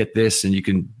 you can get this and you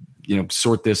can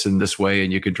sort this in this way,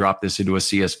 and you could drop this into a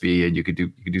CSV, and you could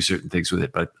do certain things with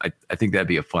it. But I think that'd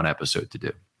be a fun episode to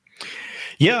do.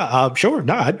 Yeah, sure.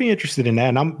 No, I'd be interested in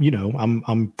that. And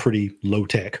I'm pretty low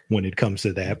tech when it comes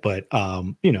to that. But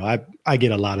I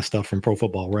get a lot of stuff from Pro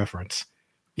Football Reference,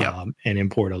 and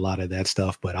import a lot of that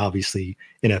stuff. But obviously,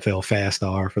 NFL Fast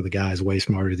R, for the guys way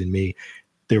smarter than me,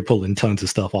 they're pulling tons of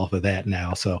stuff off of that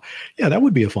now. So yeah, that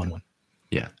would be a fun one.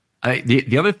 Yeah.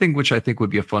 The other thing which I think would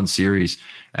be a fun series,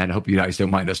 and I hope you guys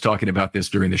don't mind us talking about this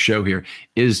during the show here,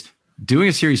 is doing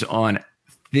a series on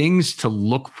things to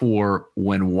look for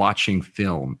when watching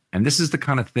film. And this is the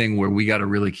kind of thing where we got to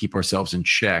really keep ourselves in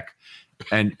check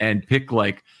and pick,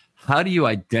 like, how do you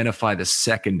identify the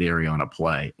secondary on a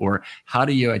play? Or how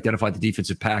do you identify the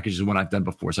defensive packages? One I've done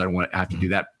before, so I don't want to have to do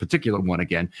that particular one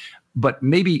again. But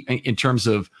maybe in terms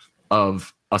of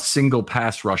a single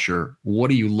pass rusher, what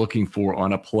are you looking for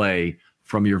on a play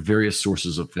from your various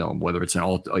sources of film, whether it's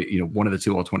one of the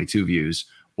two all-22 views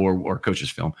or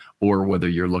coach's film, or whether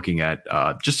you're looking at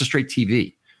just a straight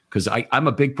TV? Because I'm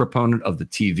a big proponent of the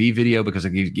TV video because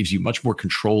it gives you much more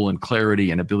control and clarity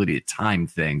and ability to time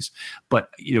things. But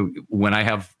when I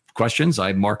have questions,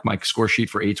 I mark my score sheet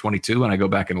for A22 and I go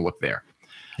back and look there.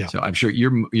 Yeah. So I'm sure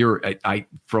you're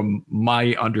from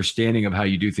my understanding of how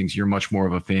you do things, you're much more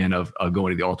of a fan of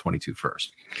going to the all-22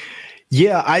 first.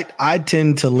 Yeah, I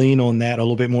tend to lean on that a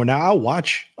little bit more. Now I'll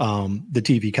watch the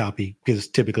TV copy because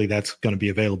typically that's going to be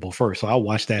available first. So I'll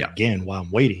watch that again while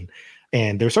I'm waiting.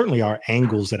 And there certainly are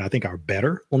angles that I think are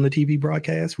better on the TV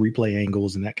broadcast, replay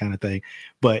angles and that kind of thing.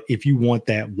 But if you want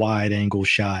that wide angle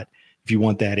shot, if you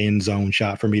want that end zone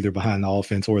shot from either behind the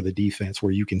offense or the defense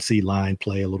where you can see line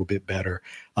play a little bit better,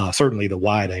 certainly the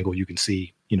wide angle, you can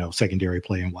see, secondary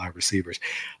play and wide receivers.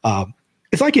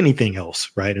 It's like anything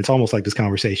else, right? It's almost like this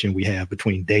conversation we have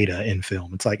between data and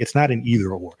film. It's like, it's not an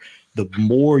either or. The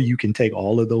more you can take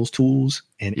all of those tools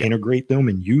and integrate them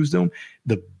and use them,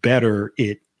 the better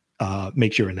it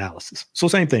makes your analysis. So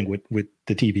same thing with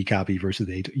the TV copy versus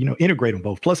the, integrate them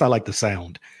both. Plus I like the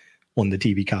sound on the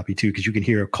TV copy too, because you can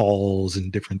hear calls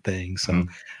and different things. So,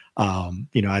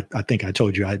 I think I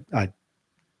told you I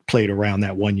played around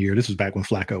that one year. This was back when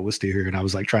Flacco was still here, and I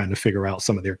was like trying to figure out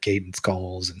some of their cadence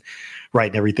calls and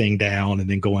writing everything down, and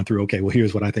then going through, okay, well,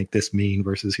 here's what I think this mean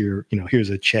versus here, here's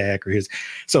a check or here's.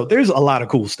 So there's a lot of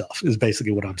cool stuff is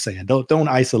basically what I'm saying. Don't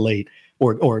isolate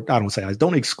or I don't say,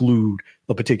 don't exclude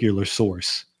a particular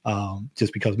source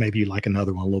just because maybe you like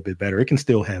another one a little bit better. It can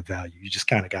still have value. You just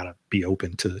kind of got to be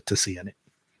open to seeing it.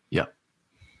 Yeah.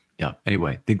 Yeah.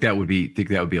 Anyway, think that would be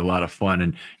a lot of fun.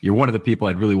 And you're one of the people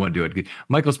I'd really want to do it.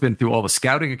 Michael's been through all the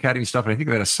Scouting Academy stuff. And I think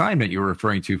that assignment you were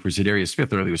referring to for Za'Darius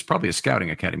Smith earlier was probably a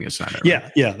Scouting Academy assignment.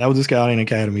 Right? Yeah. That was a Scouting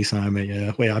Academy assignment.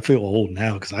 Yeah. Wait, I feel old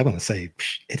now because I'm going to say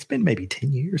it's been maybe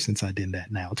 10 years since I did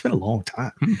that now. It's been a long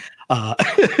time.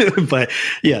 But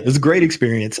yeah, it was a great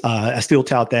experience. I still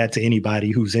tout that to anybody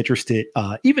who's interested,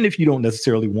 even if you don't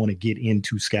necessarily want to get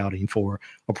into scouting for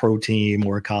a pro team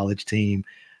or a college team.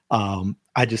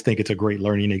 I just think it's a great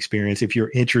learning experience if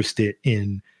you're interested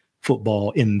in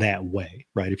football in that way,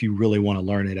 right? If you really want to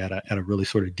learn it at a really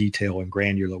sort of detailed and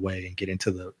granular way and get into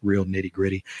the real nitty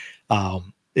gritty,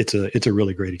 it's a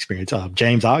really great experience.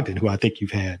 James Ogden, who I think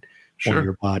you've had on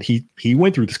your pod, he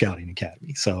went through the Scouting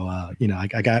Academy. So,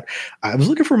 I was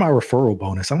looking for my referral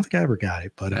bonus. I don't think I ever got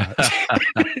it, but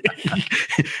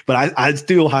but I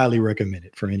still highly recommend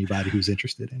it for anybody who's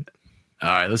interested in it. All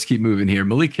right, let's keep moving here.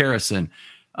 Malik Harrison.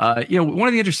 One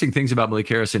of the interesting things about Malik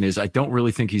Harrison is I don't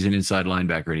really think he's an inside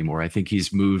linebacker anymore. I think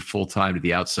he's moved full time to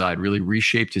the outside, really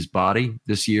reshaped his body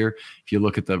this year. If you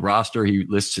look at the roster, he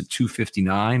lists at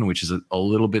 259, which is a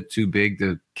little bit too big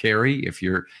to carry if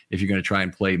you're going to try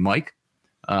and play Mike.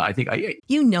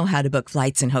 You know how to book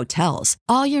flights and hotels.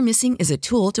 All you're missing is a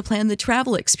tool to plan the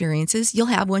travel experiences you'll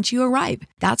have once you arrive.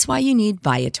 That's why you need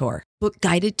Viator. Book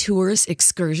guided tours,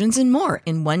 excursions, and more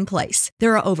in one place.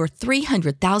 There are over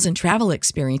 300,000 travel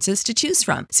experiences to choose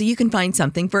from, so you can find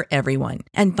something for everyone.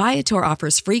 And Viator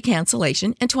offers free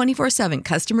cancellation and 24/7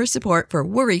 customer support for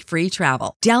worry-free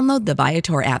travel. Download the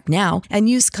Viator app now and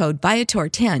use code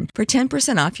Viator10 for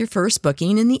 10% off your first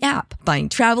booking in the app. Find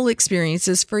travel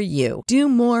experiences for you. Do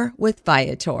more with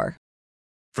Viator.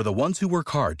 For the ones who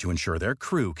work hard to ensure their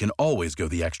crew can always go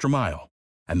the extra mile,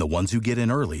 and the ones who get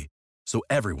in early so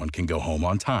everyone can go home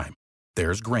on time,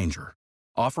 there's Grainger,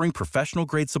 offering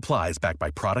professional-grade supplies backed by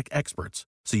product experts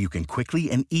so you can quickly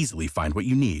and easily find what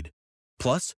you need.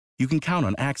 Plus, you can count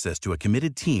on access to a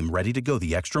committed team ready to go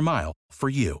the extra mile for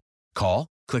you. Call,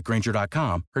 click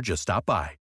Grainger.com, or just stop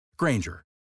by. Grainger,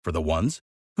 for the ones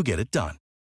who get it done.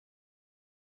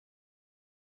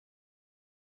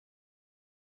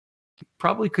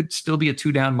 Probably could still be a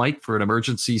 2-down Mike for an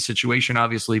emergency situation,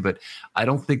 obviously, but I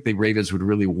don't think the Ravens would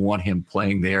really want him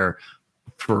playing there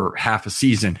for half a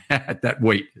season at that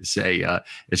weight. Say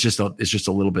it's just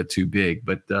a little bit too big.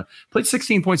 But played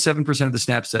 16.7% of the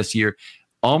snaps this year,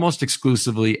 almost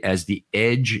exclusively as the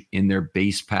edge in their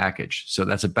base package. So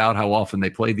that's about how often they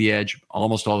played the edge.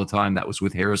 Almost all the time that was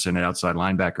with Harrison at outside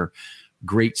linebacker.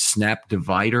 Great snap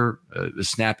divider, the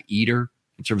snap eater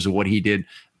in terms of what he did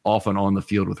often on the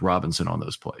field with Robinson on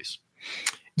those plays.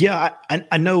 Yeah,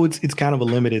 I know it's kind of a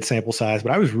limited sample size,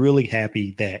 but I was really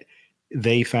happy that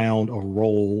they found a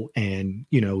role and,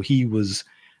 he was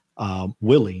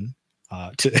willing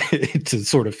to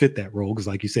sort of fit that role. Because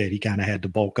like you said, he kind of had to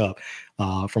bulk up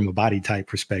from a body type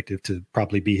perspective to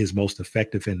probably be his most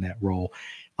effective in that role.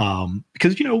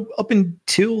 Because, up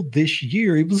until this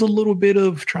year, it was a little bit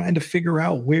of trying to figure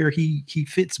out where he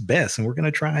fits best. And we're going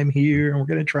to try him here and we're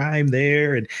going to try him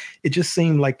there. And it just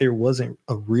seemed like there wasn't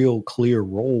a real clear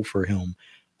role for him.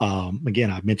 Again,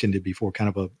 I mentioned it before,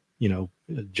 kind of a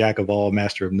jack of all,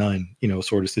 master of none,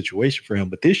 sort of situation for him.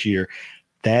 But this year,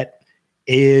 that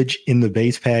edge in the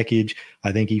base package,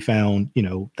 I think he found,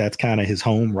 that's kind of his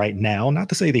home right now. Not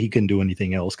to say that he couldn't do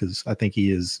anything else, because I think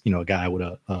he is, a guy with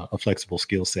a flexible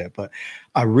skill set. But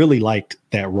I really liked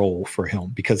that role for him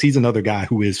because he's another guy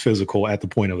who is physical at the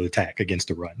point of attack against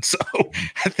the run. So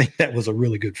I think that was a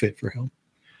really good fit for him.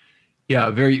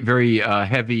 Yeah, very, very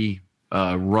heavy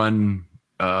run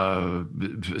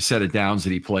set of downs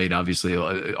that he played, obviously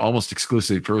almost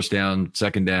exclusively first down,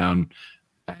 second down,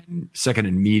 second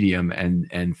and medium,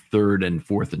 and third and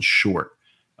fourth and short.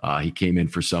 He came in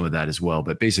for some of that as well,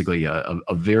 but basically a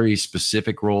very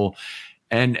specific role.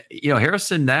 And,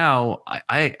 Harrison now,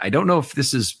 I don't know if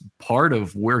this is part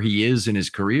of where he is in his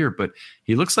career, but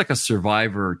he looks like a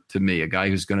survivor to me, a guy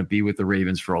who's going to be with the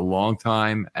Ravens for a long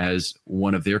time as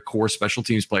one of their core special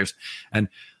teams players. And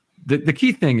the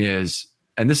key thing is,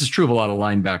 and this is true of a lot of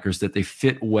linebackers, that they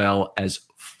fit well as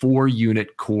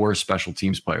 4-unit core special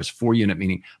teams players. 4-unit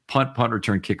meaning punt,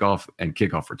 return, kickoff, and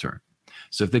kickoff return.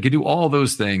 So if they could do all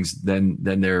those things, then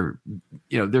they're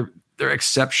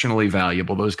exceptionally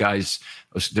valuable. Those guys,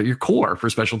 they're your core for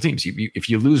special teams. If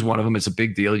you lose one of them, it's a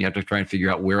big deal. You have to try and figure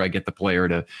out where I get the player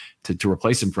to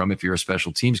replace him from if you're a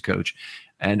special teams coach.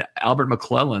 And Albert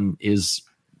McClellan is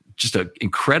just an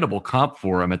incredible comp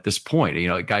for him at this point.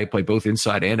 A guy who played both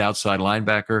inside and outside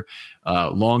linebacker,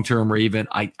 long-term Raven.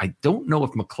 I don't know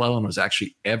if McClellan was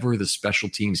actually ever the special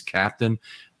teams captain,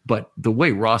 but the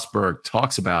way Rosberg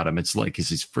talks about him, it's like he's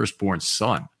his firstborn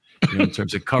son, in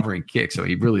terms of covering kicks. So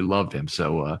he really loved him.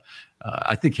 So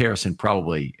I think Harrison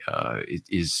probably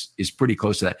is pretty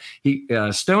close to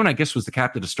that. Stone, I guess, was the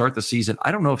captain to start the season.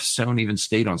 I don't know if Stone even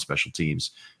stayed on special teams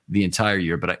the entire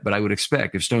year, but I would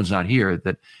expect if Stone's not here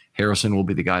that Harrison will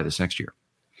be the guy this next year.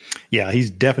 Yeah, he's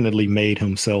definitely made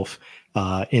himself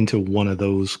into one of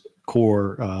those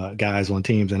core guys on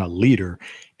teams and a leader.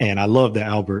 And I love the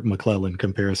Albert McClellan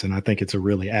comparison. I think it's a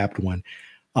really apt one.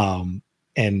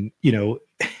 And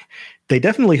they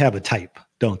definitely have a type,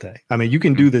 don't they? I mean, you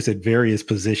can do this at various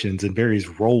positions and various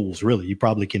roles. Really, you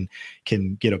probably can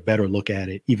get a better look at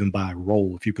it even by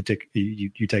role if you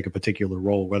take a particular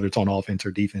role, whether it's on offense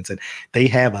or defense. And they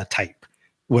have a type.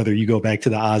 Whether you go back to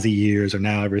the Ozzie years or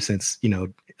now ever since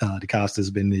DeCosta's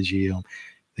been in his GM,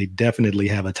 they definitely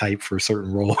have a type for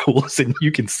certain roles, and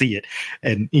you can see it.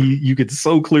 And you could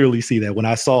so clearly see that when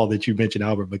I saw that you mentioned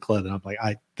Albert McClellan. I'm like,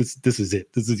 this is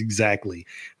it. This is exactly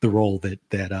the role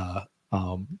that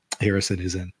Harrison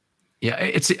is in. Yeah,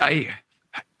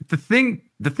 the thing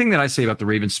that I say about the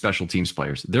Ravens special teams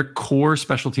players, they're core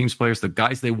special teams players, the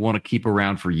guys they want to keep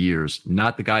around for years,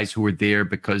 not the guys who are there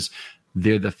because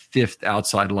they're the 5th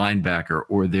outside linebacker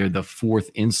or they're the 4th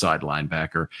inside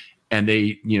linebacker, and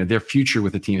their future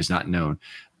with the team is not known.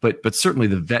 But certainly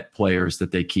the vet players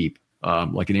that they keep,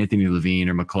 like an Anthony Levine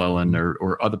or McClellan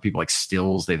or other people like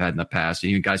Stills they've had in the past,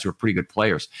 even guys who are pretty good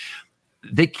players,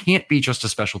 they can't be just a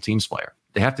special teams player.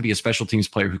 They have to be a special teams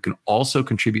player who can also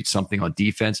contribute something on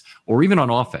defense or even on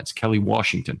offense. Kelly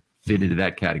Washington fit into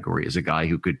that category as a guy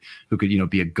who could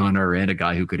be a gunner and a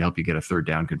guy who could help you get a third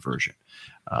down conversion.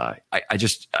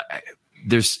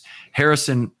 There's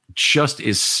Harrison just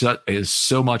is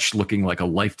so much looking like a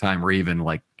lifetime Raven.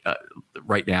 Like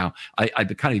right now, I'd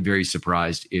be kind of very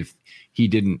surprised if he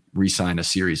didn't re-sign a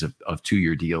series of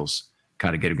 2-year deals.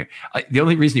 Kind of get him. The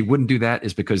only reason he wouldn't do that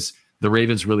is because the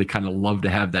Ravens really kind of love to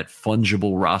have that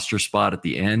fungible roster spot at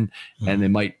the end, and they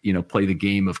might, play the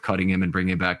game of cutting him and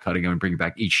bringing him back, cutting him and bringing him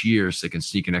back each year so they can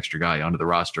sneak an extra guy onto the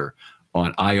roster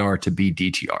on IR to be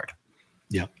DTR'd.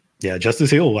 Yeah. Yeah.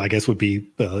 Justice Hill, I guess, would be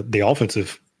the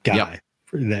offensive guy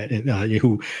for that,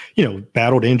 who,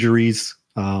 battled injuries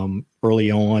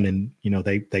early on, and,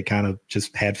 they kind of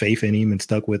just had faith in him and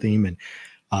stuck with him, and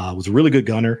was a really good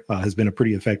gunner, has been a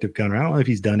pretty effective gunner. I don't know if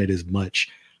he's done it as much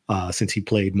since he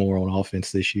played more on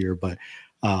offense this year, but,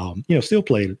 still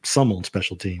played some on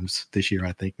special teams this year,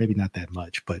 I think. Maybe not that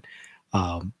much, but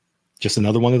just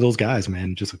another one of those guys,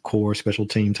 man, just a core special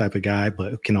team type of guy,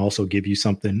 but can also give you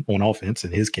something on offense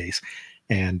in his case.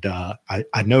 And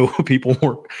I know people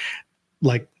weren't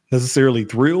like necessarily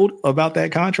thrilled about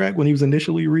that contract when he was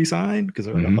initially re-signed, because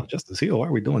they're like, Justice Hill, why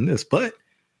are we doing this? But,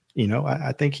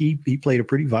 I think he played a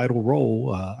pretty vital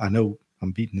role. I know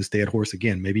I'm beating this dead horse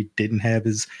again. Maybe didn't have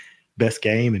his best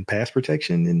game in pass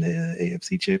protection in the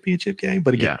AFC Championship game,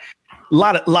 but again, a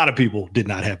lot of people did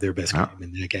not have their best game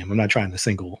in that game. I'm not trying to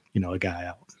single, a guy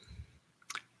out.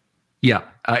 Yeah,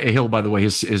 Hill, by the way,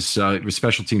 his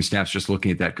special team snaps, just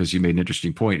looking at that because you made an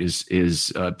interesting point,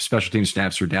 is special team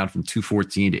snaps were down from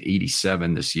 214 to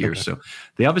 87 this year. Okay. So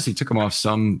they obviously took him off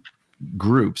some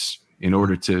groups in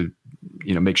order to,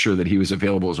 make sure that he was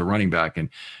available as a running back. And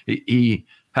he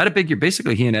had a big year.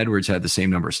 Basically, he and Edwards had the same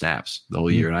number of snaps the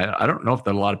whole year. And I don't know if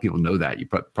that a lot of people know that.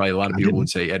 Probably a lot of people would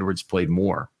say Edwards played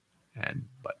more.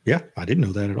 But yeah, I didn't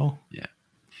know that at all. Yeah.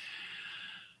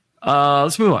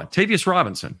 Let's move on. Tavius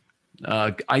Robinson.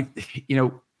 How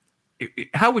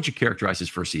would you characterize his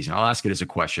first season? I'll ask it as a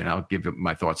question. I'll give you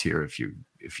my thoughts here if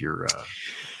you're.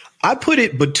 I put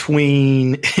it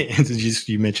between.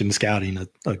 You mentioned the scouting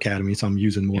academy, so I'm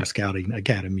using more scouting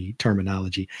academy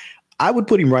terminology. I would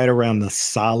put him right around the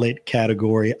solid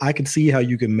category. I could see how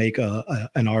you can make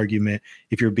an argument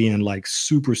if you're being like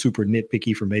super, super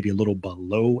nitpicky for maybe a little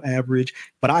below average,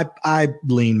 but I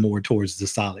lean more towards the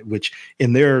solid, which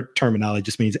in their terminology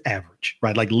just means average,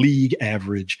 right? Like league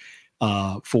average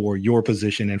for your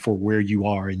position and for where you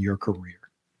are in your career.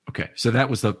 Okay. So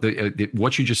that was the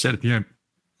what you just said at the end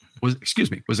was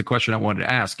the question I wanted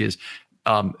to ask is,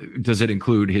 does it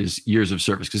include his years of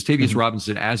service? Because Tavius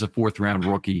Robinson, as a fourth-round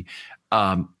rookie,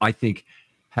 I think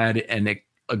had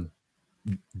a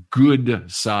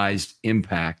good-sized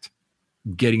impact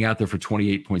getting out there for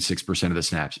 28.6% of the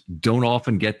snaps. Don't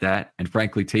often get that, and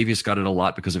frankly, Tavius got it a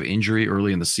lot because of injury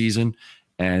early in the season.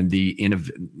 And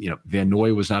Van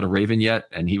Noy was not a Raven yet,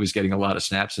 and he was getting a lot of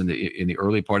snaps in the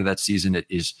early part of that season.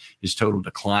 His total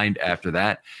declined after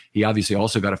that. He obviously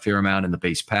also got a fair amount in the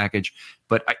base package,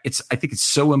 but I think it's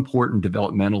so important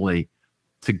developmentally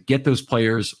to get those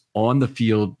players on the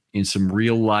field in some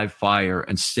real live fire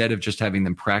instead of just having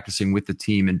them practicing with the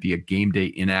team and be a game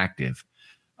day inactive.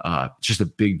 Just a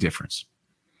big difference.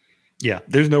 Yeah,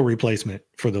 there's no replacement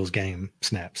for those game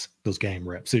snaps, those game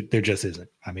reps. There just isn't.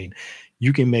 I mean,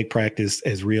 you can make practice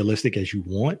as realistic as you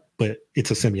want, but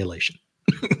it's a simulation.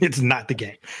 It's not the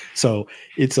game. So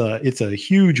it's a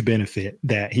huge benefit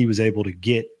that he was able to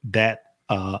get that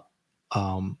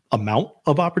amount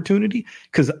of opportunity,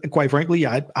 because quite frankly,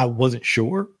 I wasn't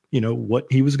sure, what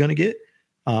he was going to get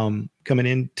coming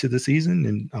into the season.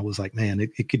 And I was like, man,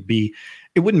 it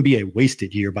wouldn't be a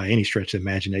wasted year by any stretch of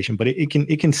imagination, but it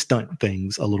can stunt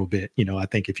things a little bit. I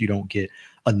think if you don't get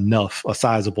a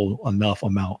sizable enough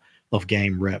amount of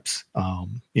game reps,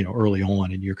 early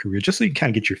on in your career, just so you kind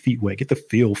of get your feet wet, get the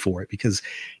feel for it, because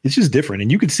it's just different.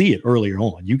 And you could see it earlier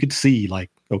on. You could see like,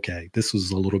 okay, this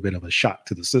was a little bit of a shock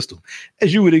to the system,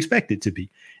 as you would expect it to be.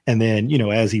 And then,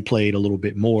 as he played a little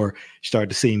bit more, you started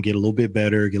to see him get a little bit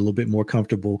better, get a little bit more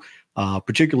comfortable,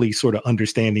 particularly sort of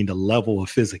understanding the level of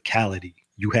physicality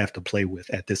you have to play with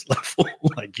at this level.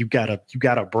 Like you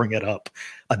gotta bring it up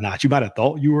a notch. You might have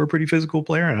thought you were a pretty physical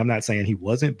player, and I'm not saying he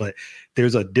wasn't, but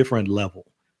there's a different level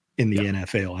in the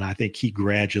NFL. And I think he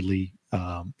gradually,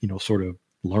 sort of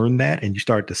learned that, and you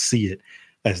start to see it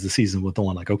as the season went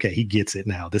on. Like, okay, he gets it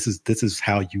now. This is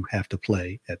how you have to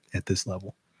play at this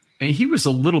level. And he was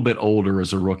a little bit older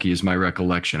as a rookie, is my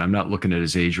recollection. I'm not looking at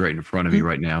his age right in front of me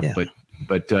right now, but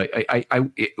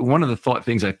one of the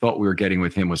things I thought we were getting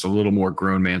with him was a little more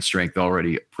grown man strength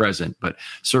already present. But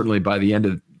certainly by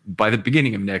the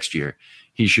beginning of next year,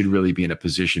 he should really be in a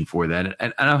position for that.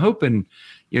 And I'm hoping,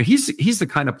 he's the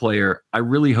kind of player I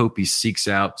really hope he seeks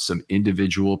out some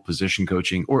individual position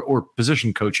coaching or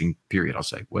position coaching period. I'll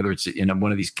say, whether it's in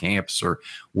one of these camps or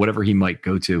whatever he might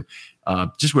go to,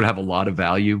 just would have a lot of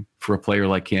value for a player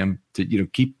like him to,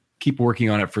 keep keep working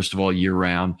on it, first of all, year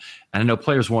round. And I know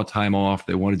players want time off.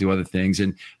 They want to do other things.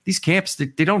 And these camps, they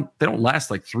don't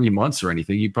last like 3 months or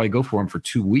anything. You probably go for them for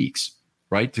 2 weeks,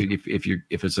 right? If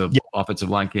it's a offensive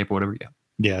line camp or whatever. Yeah.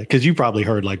 Yeah. Because you probably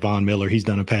heard like Von Miller, he's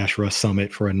done a pass rush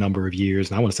summit for a number of years.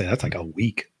 And I want to say that's like a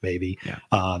week, maybe.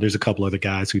 Yeah. There's a couple other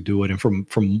guys who do it. And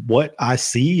from what I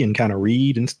see and kind of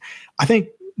read, and I think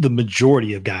the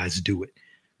majority of guys do it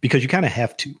because you kind of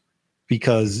have to.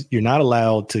 Because you're not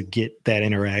allowed to get that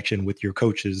interaction with your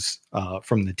coaches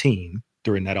from the team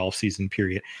during that offseason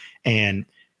period. And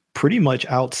pretty much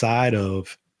outside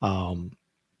of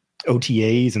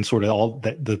OTAs and sort of all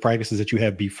that, the practices that you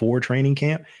have before training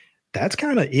camp, that's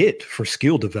kind of it for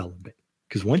skill development.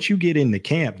 Because once you get into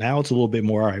camp, now it's a little bit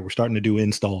more, all right, we're starting to do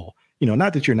install.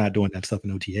 Not that you're not doing that stuff in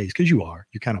OTAs, because you are.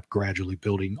 You're kind of gradually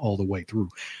building all the way through.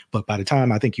 But by the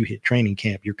time I think you hit training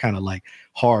camp, you're kind of like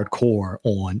hardcore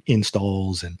on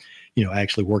installs and,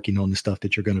 actually working on the stuff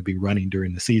that you're going to be running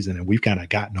during the season. And we've kind of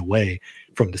gotten away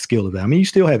from the skill of that. I mean, you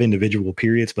still have individual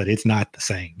periods, but it's not the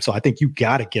same. So I think you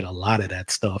got to get a lot of that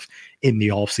stuff in the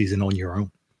offseason on your own.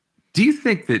 Do you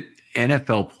think that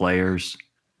NFL players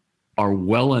are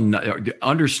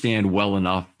understand well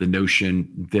enough the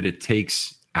notion that it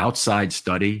takes outside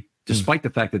study, despite the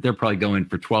fact that they're probably going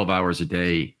for 12 hours a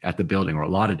day at the building, or a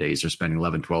lot of days they're spending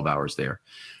 11, 12 hours there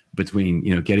between,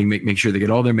 make sure they get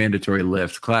all their mandatory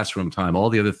lift, classroom time, all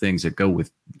the other things that go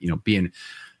with, being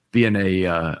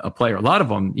a player. A lot of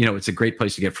them, it's a great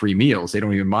place to get free meals. They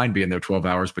don't even mind being there 12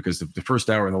 hours because the first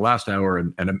hour and the last hour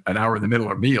and an hour in the middle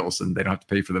are meals, and they don't have to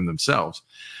pay for them themselves.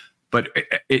 But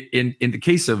in the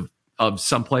case of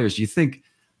some players,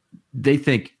 they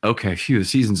think, okay, the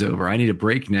season's over. I need a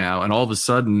break now. And all of a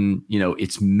sudden,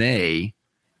 it's May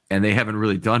and they haven't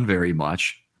really done very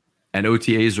much, and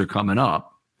OTAs are coming up.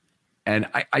 And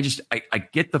I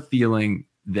get the feeling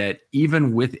that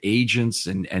even with agents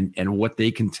and what they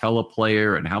can tell a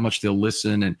player and how much they'll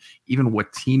listen, and even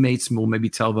what teammates will maybe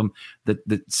tell them, that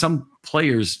some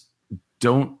players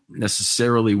don't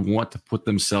necessarily want to put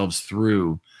themselves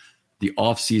through the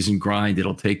off-season grind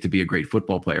it'll take to be a great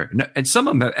football player. And some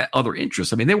of them have other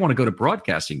interests. I mean, they want to go to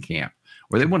broadcasting camp,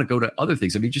 or they want to go to other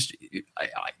things. I mean,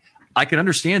 I can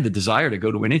understand the desire to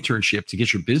go to an internship to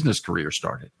get your business career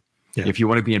started. Yeah. If you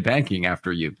want to be in banking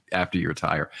after you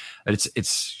retire. It's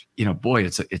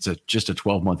just a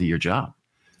 12-month a year job.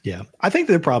 Yeah. I think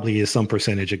there probably is some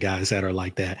percentage of guys that are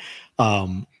like that.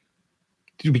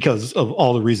 Because of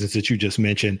all the reasons that you just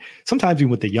mentioned. Sometimes even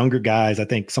with the younger guys, I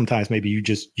think sometimes maybe you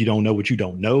don't know what you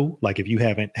don't know. Like if you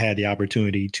haven't had the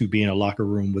opportunity to be in a locker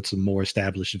room with some more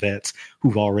established vets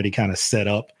who've already kind of set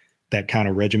up that kind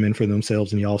of regimen for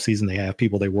themselves in the offseason. They have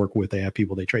people they work with, they have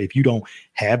people they trade. If you don't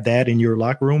have that in your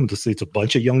locker room, it's a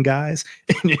bunch of young guys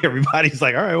and everybody's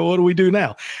like, all right, well, what do we do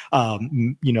now?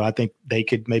 I think they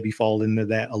could maybe fall into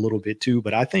that a little bit too.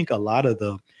 But I think a lot of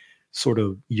the sort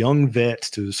of young vets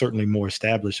to certainly more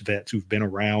established vets who've been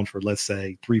around for, let's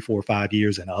say, 3, 4, 5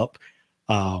 years and up,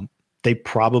 they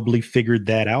probably figured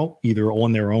that out either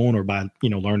on their own or by,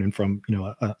 learning from,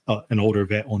 an older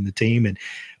vet on the team. And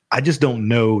I just don't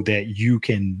know that you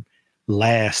can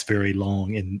last very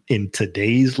long in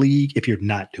today's league if you're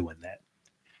not doing that.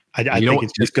 I think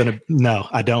it's just going to – no,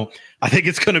 I don't. I think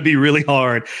it's going to be really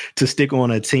hard to stick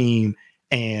on a team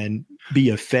and be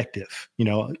effective.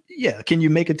 Can you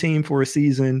make a team for a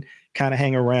season, kind of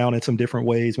hang around in some different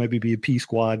ways, maybe be a P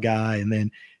squad guy, and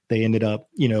then they ended up,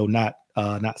 not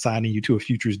signing you to a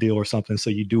futures deal or something. So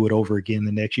you do it over again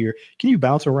the next year. Can you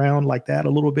bounce around like that a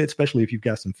little bit, especially if you've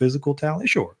got some physical talent?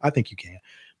 Sure, I think you can.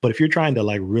 But if you're trying to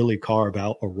like really carve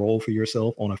out a role for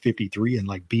yourself on a 53 and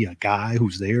like be a guy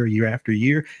who's there year after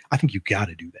year, I think you got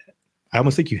to do that. I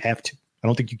almost think you have to. I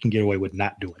don't think you can get away with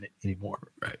not doing it anymore.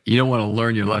 Right. You don't want to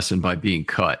learn your lesson by being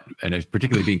cut, and it's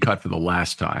particularly being cut for the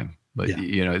last time. But,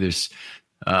 there's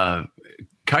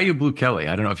Kyu Blu Kelly.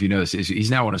 I don't know if you know this.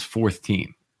 He's now on his 4th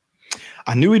team.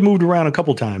 I knew he'd moved around a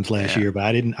couple times last year, but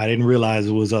I didn't realize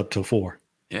it was up to 4.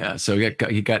 Yeah. So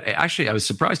he got actually, I was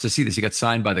surprised to see this. He got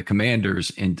signed by the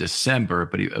Commanders in December,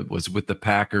 but he was with the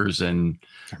Packers and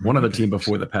one other team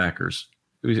before the Packers.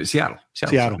 It was Seattle.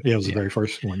 Yeah, it was the very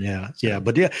first one. Yeah.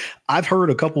 But I've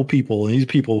heard a couple people, and these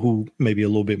people who maybe a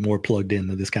little bit more plugged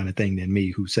into this kind of thing than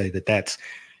me, who say that that's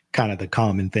kind of the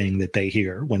common thing that they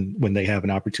hear when they have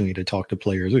an opportunity to talk to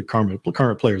players, or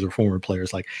current players or former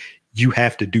players. Like, you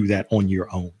have to do that on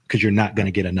your own because you're not going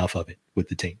to get enough of it with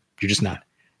the team. You're just not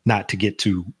to get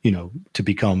to, to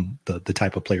become the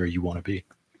type of player you want to be.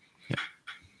 Yeah.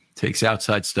 Takes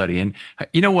outside study. And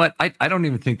you know what? I don't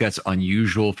even think that's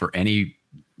unusual for any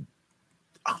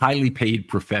highly paid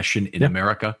profession in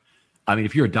America. I mean,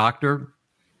 if you're a doctor,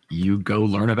 you go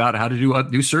learn about how to do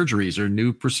new surgeries or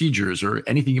new procedures or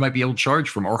anything you might be able to charge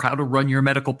from, or how to run your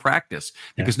medical practice,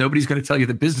 because nobody's going to tell you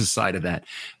the business side of that.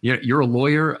 You're a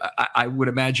lawyer. I would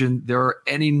imagine there are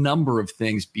any number of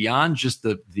things beyond just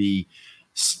the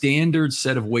standard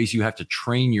set of ways you have to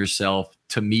train yourself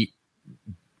to meet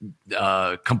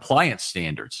compliance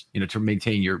standards, to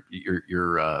maintain your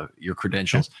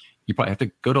credentials. You probably have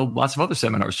to go to lots of other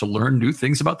seminars to learn new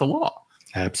things about the law.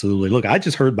 Absolutely. Look, I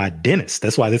just heard my dentist.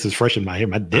 That's why this is fresh in my head.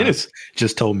 My dentist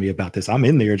just told me about this. I'm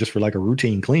in there just for like a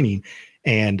routine cleaning.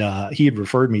 And he had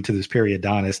referred me to this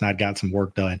periodontist, and I'd got some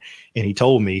work done. And he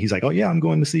told me, he's like, oh, yeah, I'm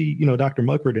going to see, Dr.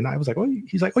 Muckford. And I was like,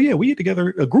 he's like, oh, yeah, we get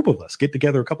together, a group of us get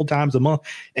together a couple times a month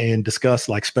and discuss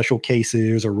like special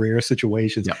cases or rare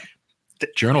situations. Yeah.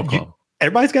 Journal club.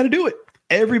 Everybody's got to do it.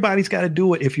 Everybody's got to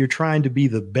do it if you're trying to be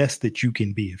the best that you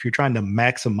can be. If you're trying to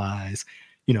maximize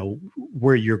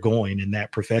where you're going in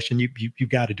that profession, you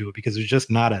got to do it, because there's just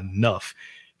not enough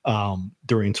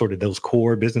during sort of those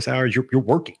core business hours. You're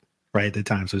working right at the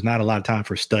time. So there's not a lot of time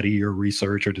for study or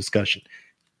research or discussion.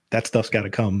 That stuff's got to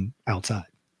come outside.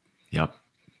 Yep.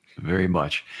 Very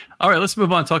much. All right, let's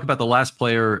move on and talk about the last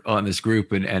player on this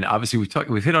group. And obviously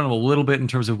we've hit on him a little bit in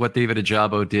terms of what David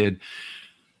Ojabo did.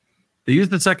 They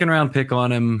used the second round pick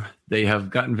on him. They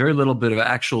have gotten very little bit of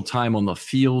actual time on the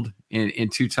field in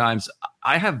 2 times.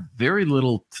 I have very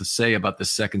little to say about the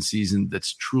second season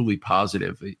that's truly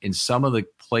positive. In some of the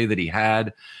play that he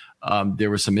had, there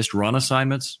were some missed run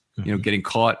assignments, getting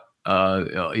caught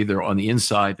either on the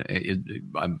inside.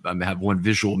 I have one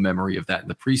visual memory of that in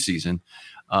the preseason,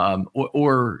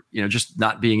 or just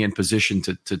not being in position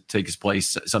to take his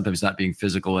place, sometimes not being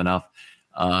physical enough.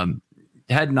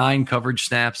 Had 9 coverage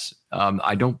snaps.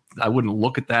 I wouldn't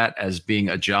look at that as being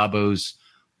Ojabo's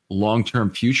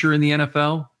long-term future in the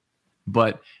NFL,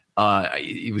 but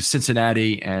it was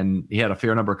Cincinnati, and he had a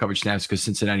fair number of coverage snaps because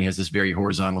Cincinnati has this very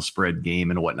horizontal spread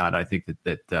game and whatnot. I think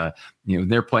that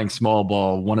they're playing small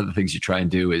ball. One of the things you try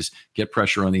and do is get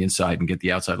pressure on the inside and get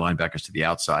the outside linebackers to the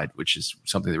outside, which is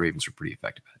something the Ravens were pretty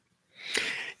effective at.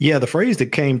 Yeah, the phrase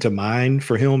that came to mind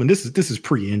for him, and this is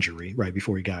pre-injury, right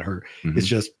before he got hurt, it's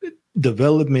just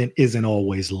development isn't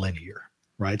always linear,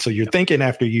 right? So you're thinking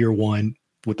after year 1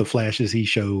 with the flashes he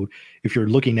showed, if you're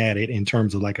looking at it in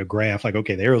terms of like a graph, like,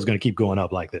 okay, the arrow's going to keep going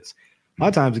up like this. A lot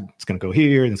of times it's going to go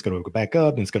here, and it's going to go back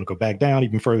up, and it's going to go back down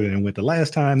even further than it went the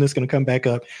last time. This is going to come back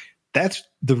up. That's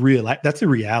the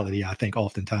reality, I think,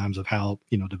 oftentimes of how,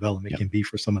 development can be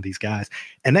for some of these guys.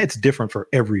 And that's different for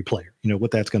every player.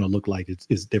 What that's going to look like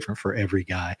is different for every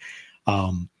guy.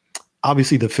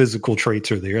 Obviously the physical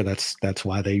traits are there. That's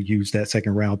why they used that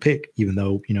second round pick, even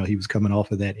though, he was coming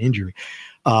off of that injury.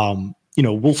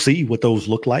 We'll see what those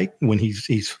look like when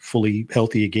he's fully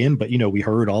healthy again. But, we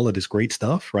heard all of this great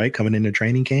stuff, right, coming into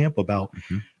training camp about,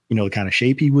 the kind of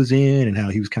shape he was in and how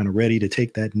he was kind of ready to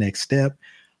take that next step.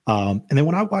 And then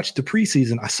when I watched the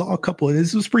preseason, I saw a couple of,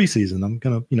 this was preseason. I'm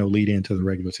going to, lead into the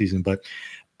regular season, but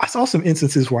I saw some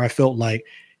instances where I felt like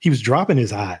he was dropping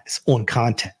his eyes on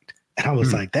contact. And I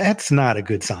was like, that's not a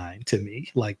good sign to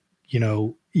me. Like,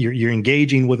 you're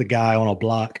engaging with a guy on a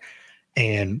block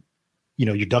and,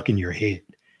 you're ducking your head.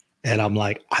 And I'm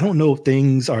like, I don't know if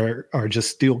things are just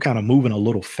still kind of moving a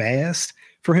little fast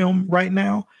for him right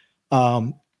now.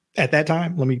 At that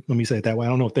time, let me say it that way. I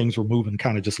don't know if things were moving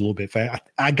kind of just a little bit fast.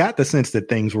 I got the sense that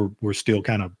things were still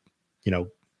kind of,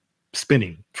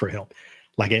 spinning for him.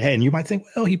 Like it had, and you might think,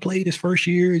 well, he played his first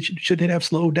year. Shouldn't it have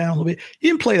slowed down a little bit? He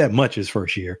didn't play that much his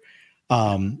first year.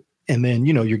 And then,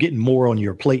 you're getting more on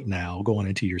your plate now going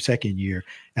into your second year.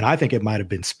 And I think it might have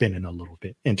been spinning a little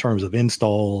bit in terms of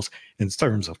installs, in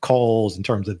terms of calls, in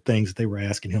terms of things that they were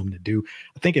asking him to do.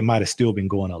 I think it might have still been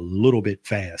going a little bit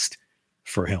fast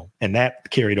for him. And that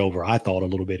carried over, I thought, a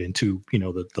little bit into,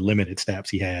 the limited snaps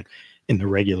he had in the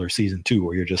regular season too,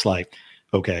 where you're just like,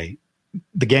 okay,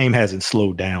 the game hasn't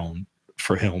slowed down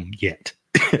for him yet.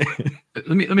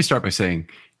 Let me start by saying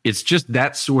it's just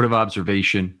that sort of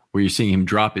observation where you're seeing him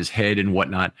drop his head and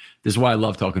whatnot. This is why I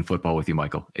love talking football with you,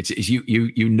 Michael. It's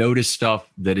you notice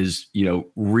stuff that is,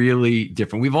 really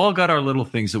different. We've all got our little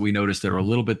things that we notice that are a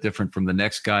little bit different from the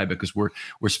next guy because we're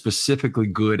specifically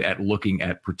good at looking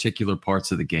at particular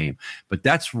parts of the game. But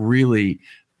that's really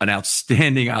an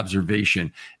outstanding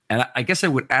observation. And I guess I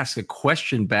would ask a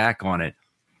question back on it.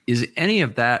 Is any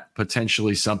of that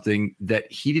potentially something that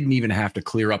he didn't even have to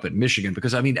clear up at Michigan?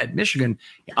 Because, I mean, at Michigan,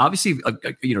 obviously,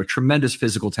 tremendous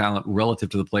physical talent relative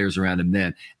to the players around him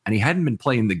then, and he hadn't been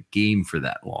playing the game for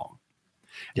that long.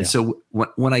 Yeah. And so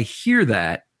when I hear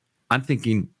that, I'm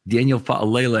thinking Daniel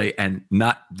Fa'alele and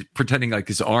not pretending like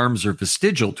his arms are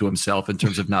vestigial to himself in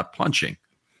terms of not punching.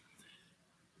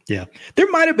 Yeah, there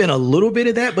might have been a little bit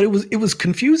of that, but it was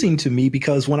confusing to me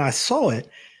because when I saw it,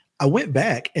 I went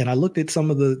back and I looked at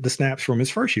some of the snaps from his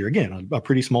first year. Again, a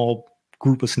pretty small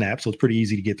group of snaps, so it's pretty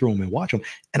easy to get through them and watch them.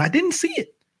 And I didn't see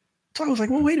it, so I was like,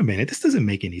 "Well, wait a minute, this doesn't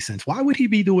make any sense. Why would he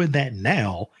be doing that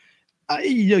now?"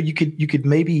 You could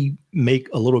maybe make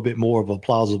a little bit more of a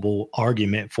plausible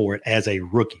argument for it as a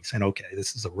rookie, saying, "Okay,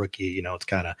 this is a rookie. It's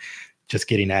kind of just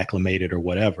getting acclimated or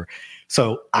whatever."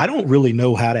 So I don't really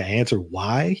know how to answer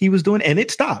why he was doing it. And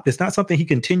it stopped. It's not something he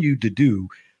continued to do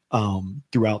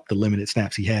throughout the limited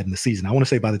snaps he had in the season. I want to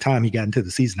say by the time he got into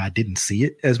the season, I didn't see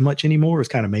it as much anymore. It was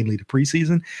kind of mainly the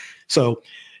preseason. So,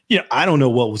 I don't know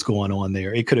what was going on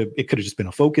there. It could have just been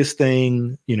a focus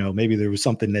thing. Maybe there was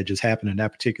something that just happened in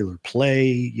that particular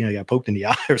play. He got poked in the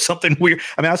eye or something weird.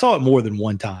 I mean, I saw it more than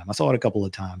one time. I saw it a couple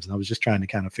of times and I was just trying to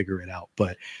kind of figure it out.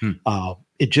 But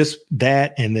it just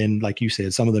that. And then, like you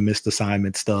said, some of the missed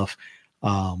assignment stuff.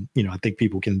 I think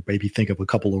people can maybe think of a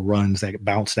couple of runs that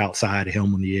bounced outside of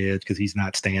him on the edge because he's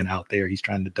not staying out there. He's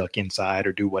trying to duck inside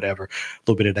or do whatever. A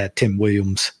little bit of that Tim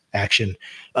Williams action.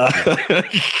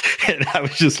 And I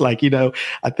was just like,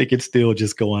 I think it's still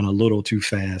just going a little too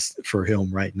fast for him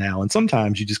right now. And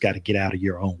sometimes you just got to get out of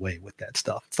your own way with that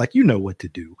stuff. It's like, what to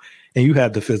do and you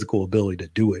have the physical ability to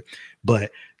do it.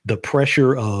 But the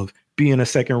pressure of being a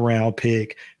second round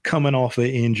pick, coming off an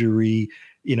injury,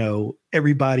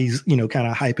 everybody's, kind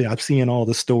of hyping. I'm seeing all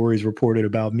the stories reported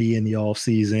about me in the off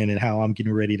season and how I'm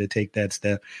getting ready to take that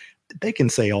step. They can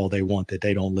say all they want that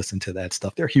they don't listen to that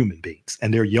stuff. They're human beings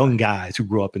and they're young guys who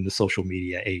grew up in the social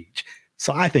media age.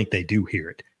 So I think they do hear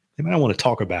it. They might not want to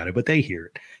talk about it, but they hear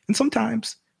it. And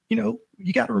sometimes,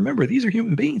 you got to remember these are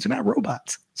human beings, they're not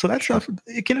robots. So that stuff,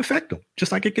 it can affect them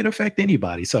just like it can affect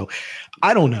anybody. So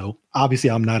I don't know. Obviously,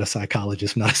 I'm not a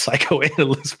psychologist, not a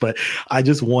psychoanalyst, but I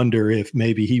just wonder if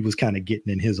maybe he was kind of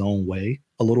getting in his own way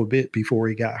a little bit before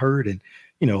he got hurt. And,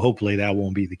 hopefully that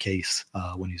won't be the case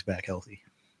when he's back healthy.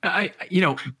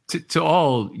 To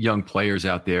all young players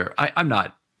out there, I'm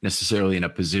not necessarily in a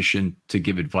position to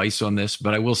give advice on this,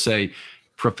 but I will say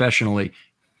professionally,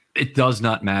 it does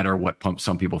not matter what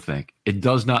some people think. It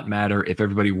does not matter if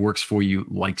everybody works for you,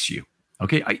 likes you.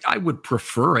 Okay. I would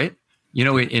prefer it,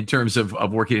 in terms of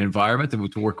working environment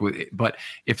to work with. But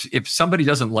if somebody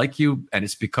doesn't like you and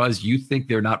it's because you think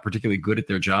they're not particularly good at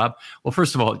their job, well,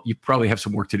 first of all, you probably have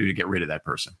some work to do to get rid of that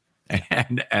person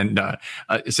and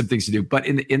some things to do. But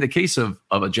in the case of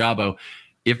Ojabo,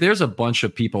 if there's a bunch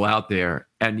of people out there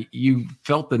and you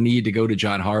felt the need to go to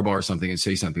John Harbaugh or something and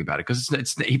say something about it, because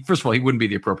first of all, he wouldn't be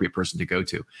the appropriate person to go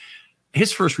to.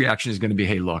 His first reaction is going to be,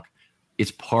 hey, look, it's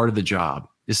part of the job.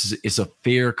 It's a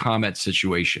fair comment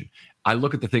situation. I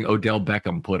look at the thing Odell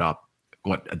Beckham put up,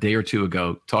 a day or two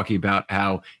ago, talking about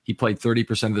how he played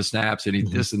 30% of the snaps and he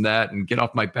this and that and get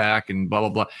off my back and blah, blah,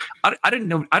 blah. I didn't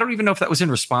know. I don't even know if that was in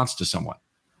response to someone.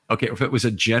 Okay. If it was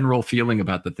a general feeling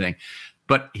about the thing.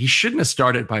 But he shouldn't have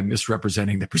started by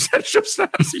misrepresenting the percentage of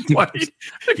snaps he played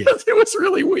because it was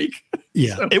really weak.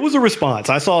 Yeah, so. It was a response.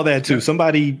 I saw that too.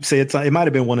 Somebody said it might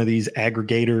have been one of these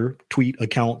aggregator tweet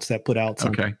accounts that put out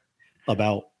something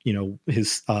about,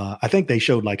 his, I think they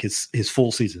showed like his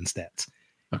full season stats.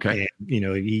 Okay.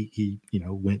 And, he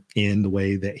went in the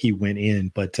way that he went in.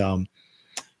 But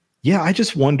yeah, I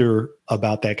just wonder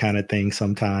about that kind of thing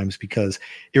sometimes because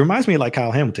it reminds me of like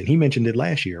Kyle Hamilton. He mentioned it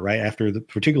last year, right?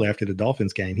 Particularly after the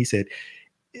Dolphins game, he said,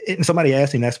 and somebody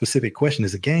asked him that specific question,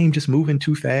 is the game just moving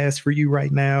too fast for you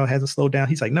right now? It hasn't slowed down.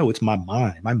 He's like, no, it's my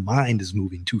mind. My mind is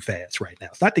moving too fast right now.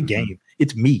 It's not the game.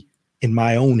 It's me in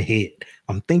my own head.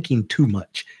 I'm thinking too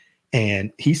much.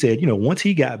 And he said, once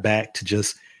he got back to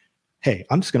just, hey,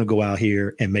 I'm just going to go out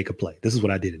here and make a play. This is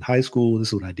what I did in high school. This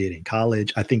is what I did in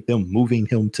college. I think them moving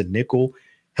him to nickel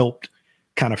helped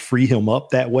kind of free him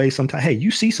up that way. Sometimes, hey, you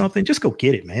see something, just go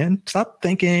get it, man. Stop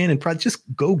thinking and just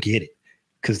go get it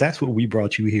because that's what we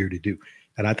brought you here to do.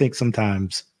 And I think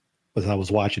sometimes as I was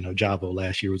watching Ojabo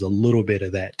last year was a little bit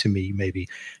of that to me, maybe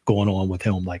going on with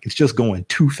him. Like it's just going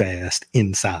too fast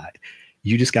inside.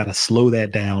 You just got to slow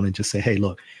that down and just say, hey,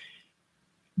 look,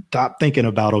 stop thinking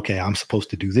about, okay, I'm supposed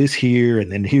to do this here.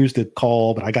 And then here's the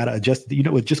call, but I got to adjust.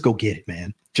 Just go get it,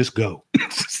 man. Just go.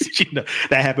 That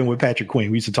happened with Patrick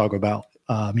Queen. We used to talk about,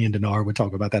 me and Denard would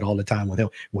talk about that all the time with him.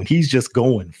 When he's just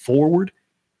going forward,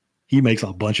 he makes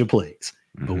a bunch of plays.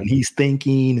 But when he's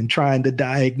thinking and trying to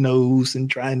diagnose and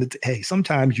trying to, hey,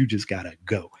 sometimes you just got to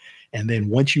go. And then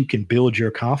once you can build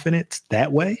your confidence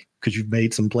that way, because you've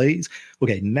made some plays,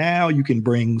 okay, now you can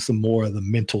bring some more of the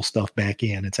mental stuff back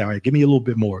in and say, all right, give me a little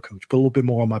bit more, coach. Put a little bit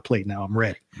more on my plate. Now I'm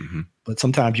ready. But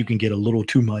sometimes you can get a little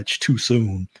too much too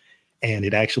soon. and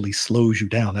it actually slows you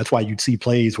down. That's why you'd see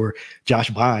plays where Josh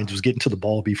Bynes was getting to the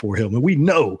ball before him. And we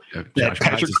know that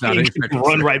Patrick Queen can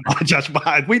run right by Josh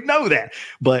Bynes. We know that.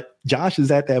 But Josh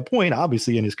is at that point,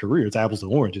 obviously, in his career, it's apples to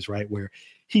oranges, right? Where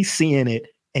he's seeing it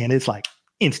and it's like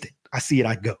instant. I see it,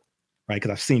 I go. Right?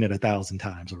 Because I've seen it 1,000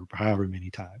 times or however many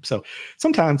times. So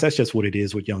sometimes that's just what it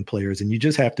is with young players. And you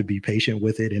just have to be patient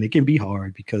with it. And it can be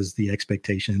hard because the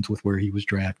expectations with where he was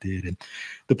drafted and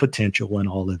the potential and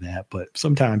all of that. But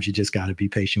sometimes you just got to be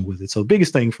patient with it. So the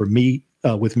biggest thing for me,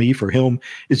 for him,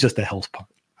 is just the health part.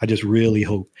 I just really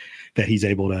hope that he's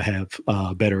able to have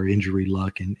better injury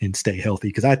luck and stay healthy,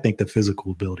 because I think the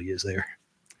physical ability is there.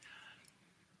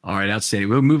 All right, outstanding.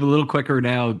 We'll move a little quicker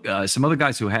now. Some other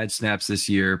guys who had snaps this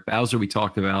year. Bowser, we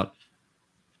talked about.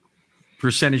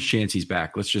 Percentage chance he's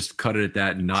back. Let's just cut it at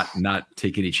that and not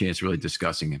take any chance really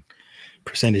discussing him.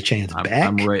 Percentage chance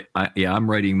back? I'm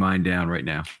writing mine down right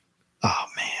now. Oh,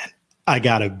 man. I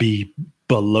got to be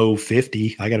below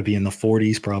 50. I got to be in the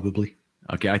 40s probably.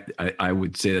 Okay, I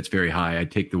would say that's very high.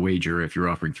 I'd take the wager if you're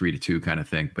offering 3-2 kind of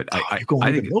thing. But I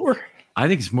think lower. I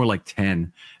think it's more like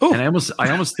 10. Ooh. And I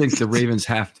almost think the Ravens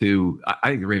have to. I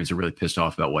think the Ravens are really pissed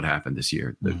off about what happened this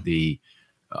year. The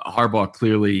Harbaugh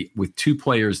clearly, with two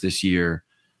players this year,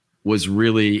 was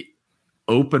really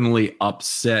openly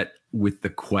upset with the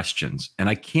questions. And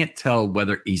I can't tell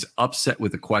whether he's upset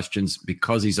with the questions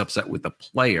because he's upset with the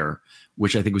player,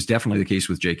 which I think was definitely the case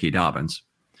with J.K. Dobbins,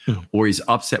 or he's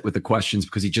upset with the questions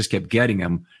because he just kept getting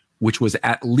them, which was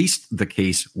at least the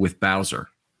case with Bowser.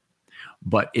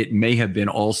 But it may have been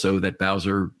also that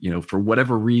Bowser, for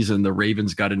whatever reason, the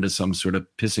Ravens got into some sort of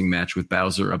pissing match with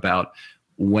Bowser about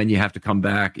when you have to come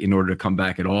back in order to come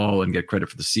back at all and get credit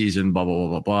for the season, blah, blah,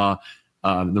 blah, blah,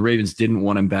 blah. The Ravens didn't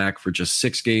want him back for just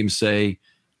 6 games, say.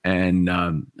 And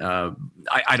I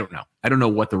don't know. I don't know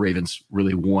what the Ravens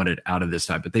really wanted out of this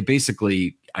time. But they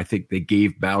basically, I think they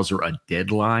gave Bowser a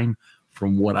deadline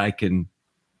from what I can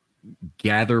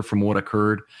gather from what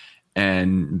occurred.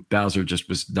 And Bowser just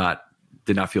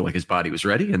did not feel like his body was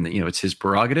ready, and it's his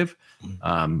prerogative.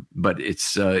 But it's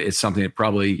something that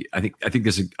probably I think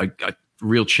there's a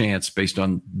real chance, based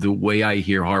on the way I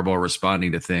hear Harbaugh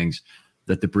responding to things,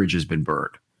 that the bridge has been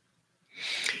burned.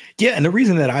 Yeah, and the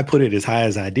reason that I put it as high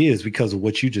as I did is because of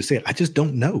what you just said. I just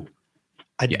don't know.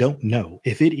 I don't know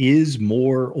if it is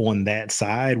more on that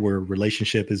side where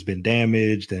relationship has been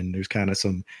damaged and there's kind of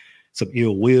some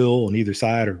ill will on either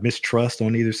side or mistrust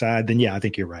on either side. Then yeah, I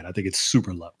think you're right. I think it's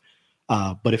super low.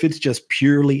 But if it's just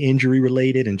purely injury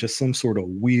related and just some sort of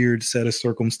weird set of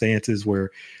circumstances where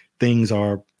there's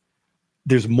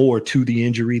more to the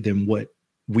injury than what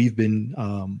we've been,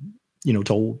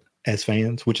 told as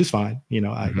fans, which is fine.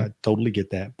 I totally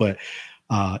get that. But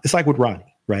it's like with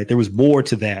Ronnie, right? There was more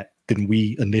to that than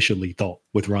we initially thought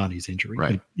with Ronnie's injury.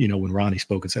 Right. And, when Ronnie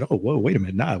spoke and said, oh, whoa, wait a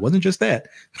minute. Nah, it wasn't just that.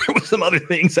 There were some other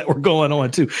things that were going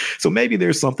on too. So maybe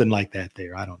there's something like that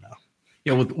there. I don't know.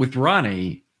 Yeah, with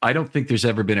Ronnie, I don't think there's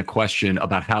ever been a question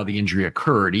about how the injury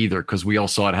occurred either, because we all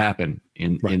saw it happen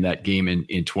in that game in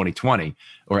 2020.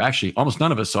 Or actually, almost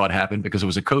none of us saw it happen because it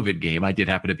was a COVID game. I did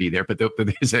happen to be there, but it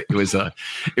was a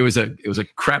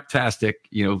craptastic,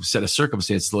 set of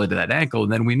circumstances that led to that ankle.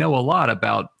 And then we know a lot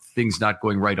about things not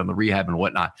going right on the rehab and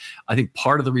whatnot. I think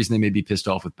part of the reason they may be pissed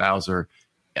off with Bowser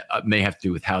may have to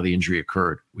do with how the injury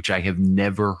occurred, which I have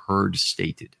never heard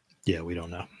stated. Yeah, we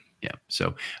don't know. Yeah.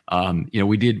 So,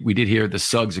 we did hear the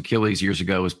Suggs Achilles years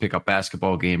ago was pick up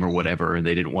basketball game or whatever, and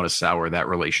they didn't want to sour that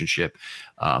relationship.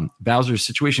 Bowser's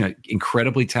situation, an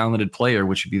incredibly talented player,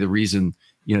 which would be the reason,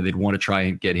 they'd want to try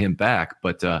and get him back.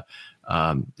 But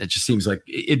it just seems like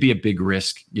it'd be a big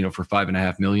risk, for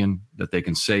 $5.5 million that they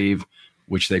can save,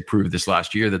 which they proved this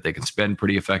last year that they can spend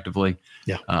pretty effectively.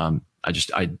 Yeah. I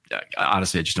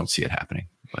honestly, I just don't see it happening.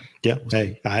 But yeah.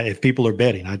 Hey, if people are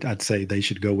betting, I'd say they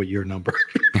should go with your number.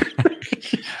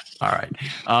 All right.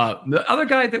 The other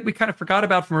guy that we kind of forgot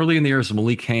about from early in the year is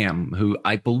Malik Hamm, who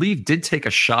I believe did take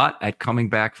a shot at coming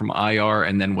back from IR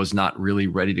and then was not really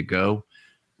ready to go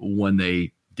when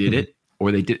they did it.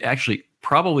 Or they did actually,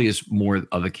 probably is more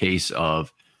of a case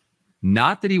of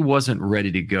not that he wasn't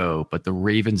ready to go, but the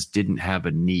Ravens didn't have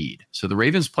a need. So the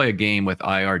Ravens play a game with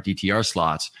IR DTR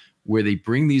slots where they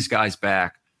bring these guys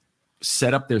back,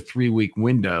 set up their 3-week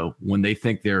window when they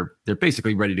think they're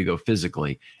basically ready to go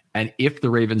physically. And if the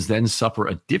Ravens then suffer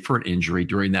a different injury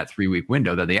during that 3-week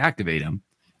window, then they activate him.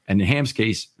 And in Hamm's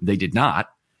case, they did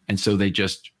not. And so they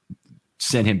just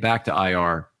sent him back to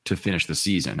IR to finish the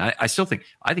season. I think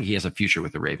he has a future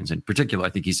with the Ravens. In particular, I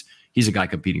think he's a guy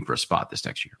competing for a spot this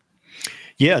next year.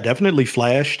 Yeah, definitely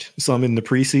flashed some in the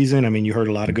preseason. I mean, you heard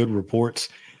a lot of good reports.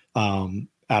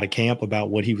 out of camp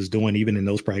about what he was doing, even in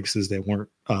those practices that weren't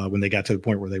when they got to the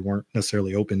point where they weren't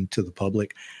necessarily open to the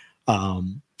public.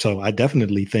 So I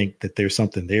definitely think that there's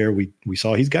something there. We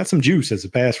saw he's got some juice as a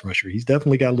pass rusher. He's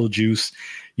definitely got a little juice.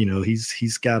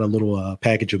 He's got a little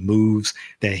package of moves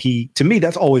that to me,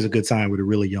 that's always a good sign with a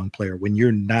really young player when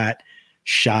you're not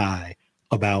shy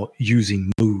about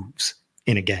using moves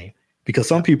in a game. Because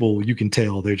some people, you can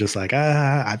tell they're just like,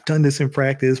 I've done this in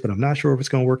practice, but I'm not sure if it's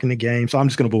going to work in the game. So I'm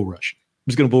just going to bull rush.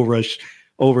 I'm just going to bull rush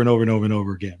over and over and over and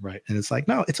over again, right? And it's like,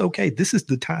 no, it's okay. This is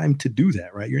the time to do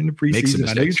that, right? You're in the preseason.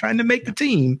 I know you're trying to make the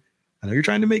team.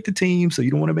 So you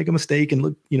don't want to make a mistake and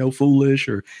look, foolish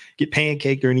or get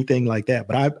pancaked or anything like that.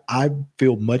 But I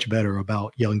feel much better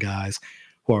about young guys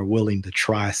who are willing to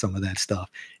try some of that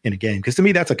stuff in a game. Because to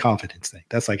me, that's a confidence thing.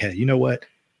 That's like, hey, you know what?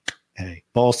 Hey,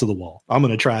 balls to the wall. I'm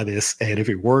going to try this. And if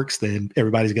it works, then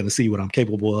everybody's going to see what I'm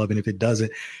capable of. And if it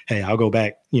doesn't, hey, I'll go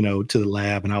back, to the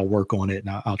lab and I'll work on it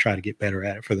and I'll try to get better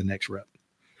at it for the next rep.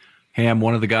 Ham,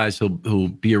 one of the guys who'll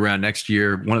be around next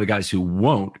year, one of the guys who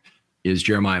won't is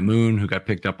Jeremiah Moon, who got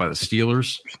picked up by the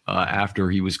Steelers after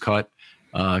he was cut.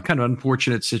 Kind of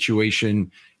unfortunate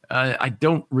situation. I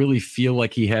don't really feel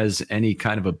like he has any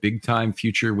kind of a big time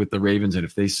future with the Ravens. And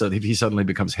if he suddenly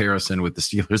becomes Harrison with the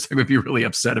Steelers, they would be really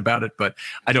upset about it. But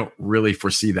I don't really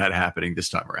foresee that happening this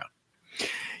time around.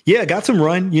 Yeah, got some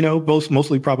run,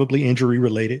 mostly probably injury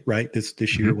related, right?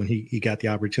 This year when he got the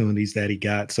opportunities that he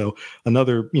got. So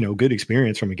another, good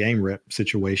experience from a game rep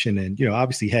situation. And,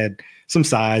 obviously had some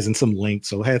size and some length.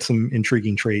 So had some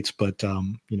intriguing traits, but,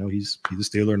 he's a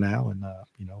Steeler now and,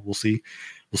 we'll see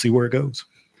where it goes.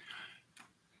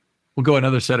 We'll go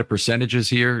another set of percentages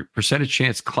here. Percentage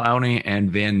chance Clowney and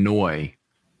Van Noy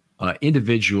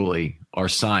individually are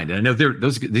signed. And I know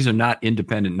these are not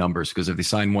independent numbers because if they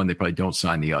sign one, they probably don't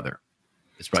sign the other.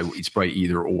 It's probably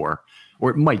either or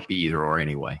it might be either or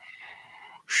anyway.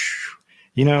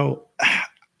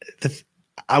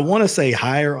 I want to say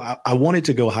higher. I wanted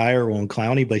to go higher on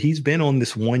Clowney, but he's been on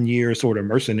this 1 year sort of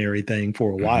mercenary thing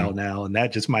for a while now. And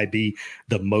that just might be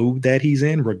the mode that he's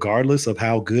in, regardless of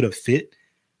how good a fit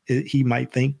he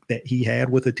might think that he had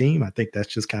with a team. I think that's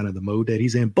just kind of the mode that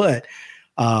he's in. But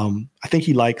I think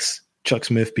he likes Chuck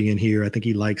Smith being here. I think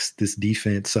he likes this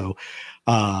defense. So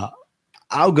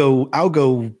I'll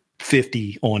go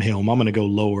 50 on him. I'm going to go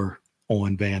lower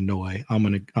on Van Noy. I'm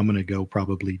going to go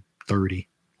probably 30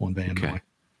 on Van Noy.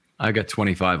 I got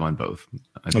 25 on both.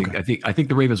 I think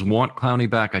the Ravens want Clowney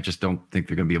back. I just don't think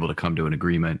they're going to be able to come to an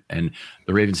agreement. And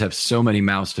the Ravens have so many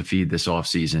mouths to feed this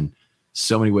offseason.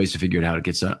 So many ways to figure out how it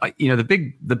gets done.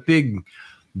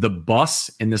 The bus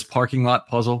in this parking lot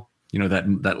puzzle,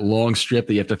 that long strip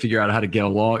that you have to figure out how to get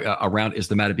along around is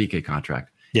the Madubuike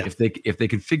contract. Yeah. If they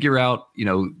can figure out,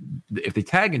 if they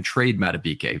tag and trade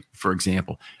Madubuike, for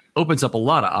example, opens up a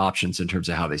lot of options in terms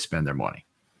of how they spend their money.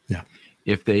 Yeah.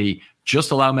 If they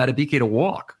just allow Madubuike to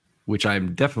walk, which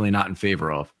I'm definitely not in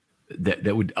favor of,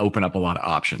 that would open up a lot of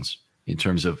options in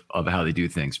terms of how they do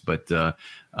things. But the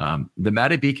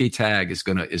Madubuike tag is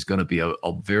gonna be a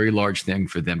very large thing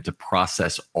for them to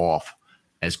process off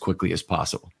as quickly as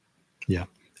possible. Yeah.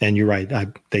 And you're right.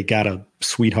 They got a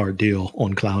sweetheart deal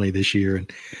on Clowney this year, and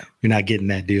you're not getting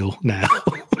that deal now.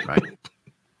 Right.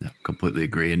 No, completely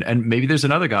agree. And maybe there's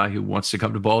another guy who wants to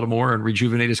come to Baltimore and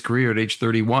rejuvenate his career at age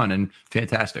 31, and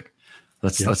fantastic.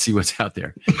 Let's see what's out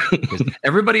there.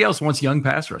 Everybody else wants young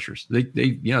pass rushers.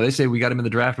 They say we got him in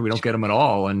the draft and we don't get him at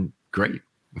all, and great.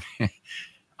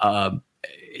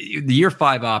 The year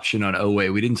 5 option on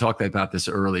Oweh, we didn't talk about this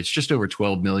early. It's just over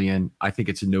 $12 million. I think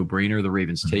it's a no-brainer. The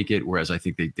Ravens take it, whereas I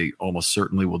think they almost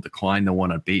certainly will decline the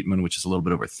one on Bateman, which is a little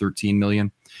bit over $13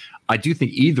 million. I do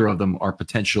think either of them are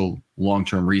potential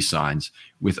long-term re-signs,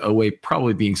 with Oweh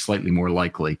probably being slightly more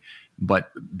likely.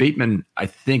 But Bateman, I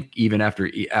think even after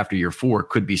year 4,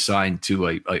 could be signed to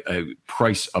a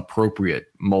price-appropriate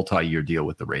multi-year deal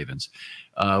with the Ravens.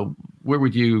 Where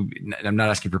would you – I'm not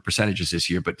asking for percentages this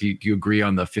year, but do you agree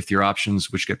on the 5th-year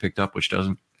options, which get picked up, which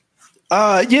doesn't?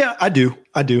 Yeah, I do.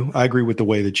 I agree with the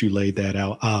way that you laid that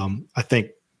out. I think,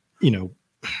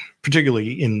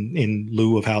 particularly in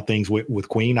lieu of how things went with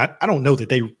Queen, I don't know that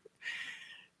they –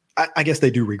 I guess they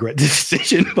do regret the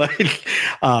decision, but,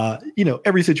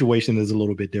 every situation is a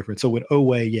little bit different. So with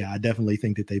Oweh, I definitely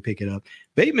think that they pick it up.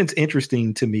 Bateman's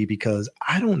interesting to me because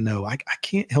I don't know. I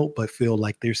can't help but feel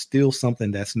like there's still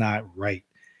something that's not right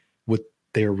with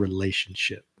their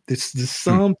relationship. There's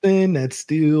something that's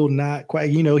still not quite,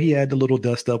 he had the little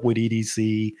dust up with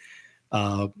EDC,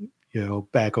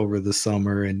 back over the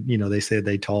summer, and, they said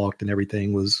they talked and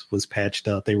everything was patched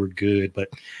up. They were good, but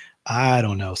I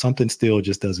don't know. Something still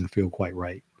just doesn't feel quite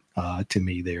right to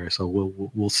me there. So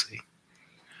we'll see.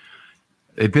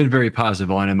 They've been very positive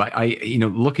on him.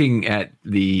 Looking at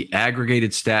the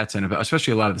aggregated stats and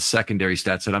especially a lot of the secondary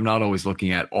stats that I'm not always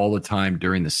looking at all the time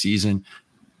during the season,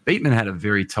 Bateman had a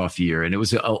very tough year, and it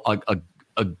was a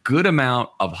good amount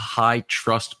of high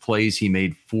trust plays he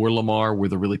made for Lamar were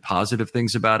the really positive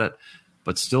things about it,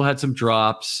 but still had some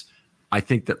drops. I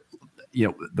think that,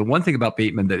 the one thing about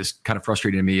Bateman that is kind of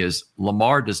frustrating to me is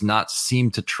Lamar does not seem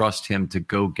to trust him to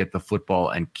go get the football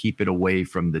and keep it away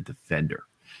from the defender.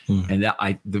 And that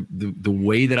the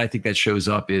way that I think that shows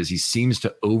up is he seems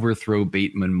to overthrow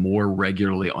Bateman more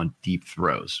regularly on deep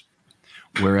throws,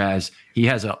 whereas he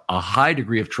has a high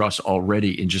degree of trust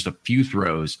already in just a few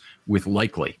throws with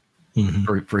Likely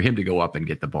for him to go up and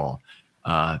get the ball.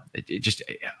 I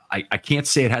can't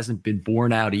say it hasn't been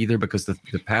borne out either, because the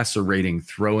passer rating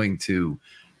throwing to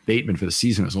Bateman for the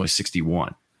season was only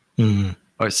 61.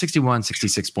 Or 61,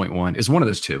 66.1 is one of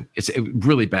those two. It's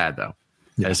really bad though.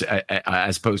 As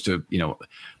opposed to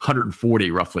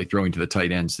 140 roughly throwing to the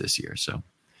tight ends this year. So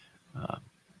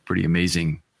pretty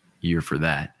amazing year for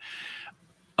that.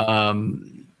 We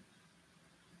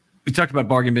talked about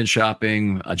bargain bin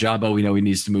shopping. Ajabo, we know he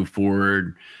needs to move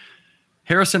forward.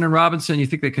 Harrison and Robinson, you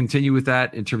think they continue with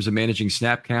that in terms of managing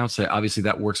snap counts? Obviously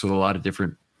that works with a lot of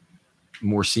different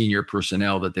more senior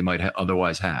personnel that they might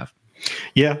otherwise have.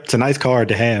 Yeah, it's a nice card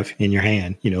to have in your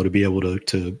hand, to be able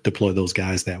to deploy those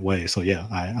guys that way. So yeah,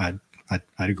 I'd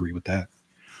agree with that.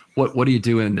 What do you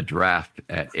do in the draft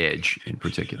at edge in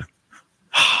particular?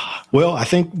 Well, I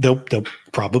think they'll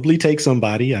probably take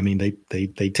somebody. I mean, they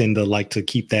tend to like to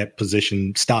keep that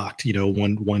position stocked,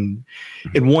 one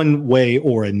in one way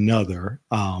or another.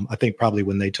 I think probably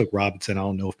when they took Robinson, I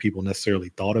don't know if people necessarily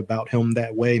thought about him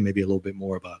that way. Maybe a little bit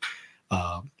more of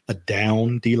a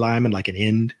down D lineman, like an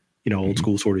end. Old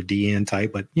school sort of DN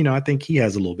type, but I think he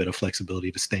has a little bit of flexibility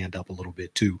to stand up a little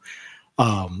bit too,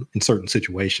 in certain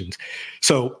situations.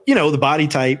 So, the body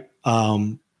type,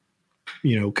 could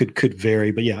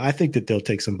vary, but yeah, I think that they'll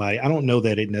take somebody. I don't know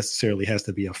that it necessarily has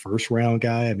to be a first round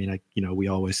guy. I mean, we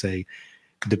always say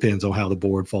it depends on how the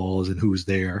board falls and who's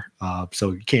there.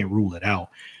 So you can't rule it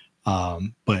out.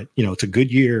 But it's a good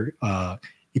year.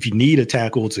 If you need a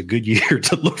tackle, it's a good year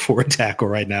to look for a tackle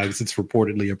right now, because it's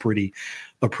reportedly a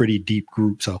pretty deep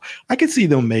group. So I could see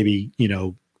them maybe,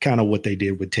 kind of what they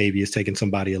did with Tavius, taking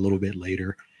somebody a little bit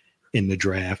later in the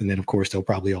draft. And then of course they'll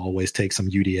probably always take some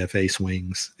UDFA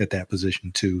swings at that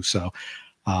position too. So,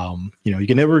 you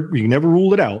can never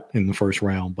rule it out in the first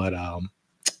round, but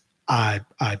I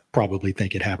probably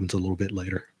think it happens a little bit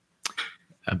later.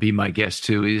 Be my guess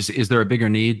too. Is there a bigger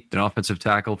need than offensive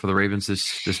tackle for the Ravens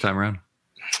this time around?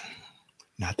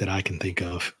 Not that I can think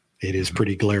of. It is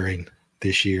pretty glaring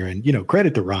this year. And,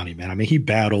 credit to Ronnie, man. I mean, he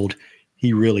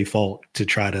really fought to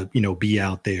try to, be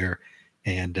out there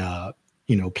and,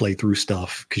 play through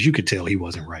stuff, because you could tell he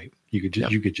wasn't right. You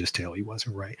could just tell he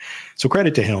wasn't right. So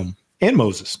credit to him and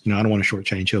Moses. I don't want to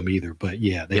shortchange him either, but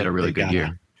yeah, they had a really good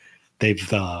year.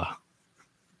 It's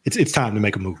time to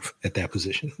make a move at that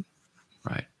position.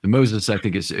 Right. The Moses, I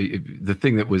think, is the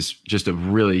thing that was just a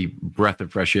really breath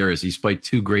of fresh air is he's played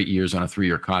 2 great years on a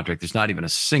 3-year contract. There's not even a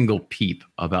single peep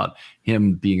about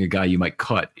him being a guy you might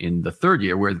cut in the 3rd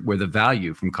year, where the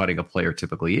value from cutting a player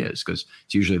typically is, because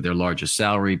it's usually their largest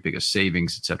salary, biggest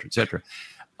savings, et cetera, et cetera.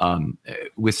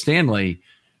 With Stanley,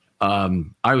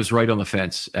 I was right on the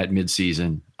fence at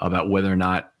midseason about whether or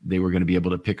not they were going to be able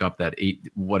to pick up that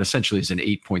what essentially is an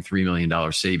 $8.3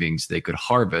 million savings they could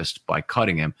harvest by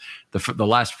cutting him. The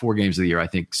last 4 games of the year, I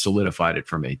think, solidified it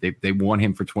for me. They want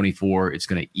him for 24. It's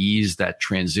going to ease that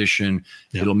transition.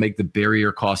 Yeah. It'll make the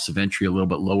barrier costs of entry a little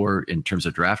bit lower in terms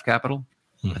of draft capital.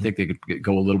 I think they could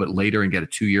go a little bit later and get a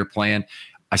 2-year plan.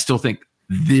 I still think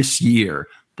this year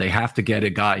they have to get a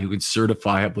guy who can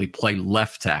certifiably play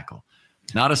left tackle.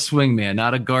 Not a swing man,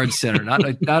 not a guard center, not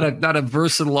a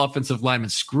versatile offensive lineman.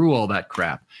 Screw all that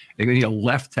crap. They need a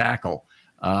left tackle.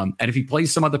 And if he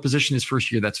plays some other position his first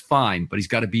year, that's fine. But he's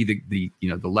got to be the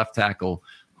left tackle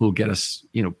who will get us,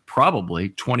 probably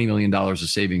 $20 million of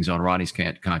savings on Ronnie's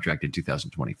contract in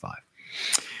 2025.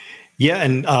 Yeah,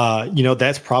 and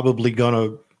that's probably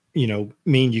going to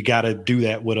mean you got to do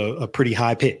that with a pretty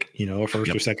high pick, a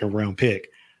first or second round pick.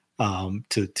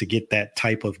 To get that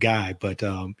type of guy. But,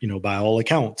 by all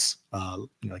accounts, like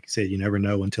you said, you never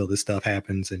know until this stuff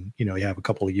happens, and, you have a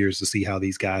couple of years to see how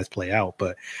these guys play out.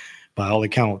 But by all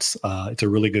accounts, it's a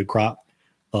really good crop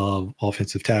of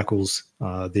offensive tackles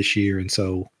this year. And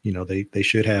so, they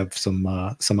should have some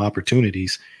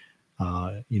opportunities,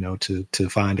 to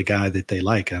find a guy that they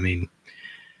like. I mean,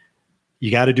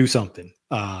 you got to do something.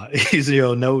 Is,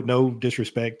 no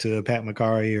disrespect to Pat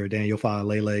McCarry or Daniel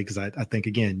Falalele, because I think,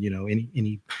 again,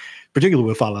 any particularly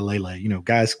with Falalele,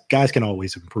 guys can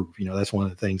always improve. That's one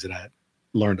of the things that I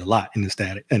learned a lot in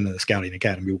the scouting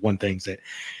academy. One things that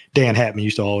Dan Hatman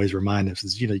used to always remind us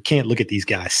is, you can't look at these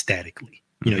guys statically.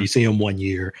 You see them 1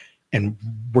 year, and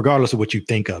regardless of what you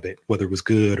think of it, whether it was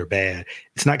good or bad,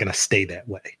 it's not going to stay that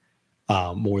way,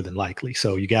 more than likely.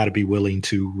 So you got to be willing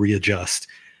to readjust,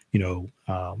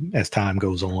 as time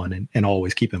goes on, and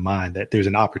always keep in mind that there's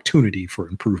an opportunity for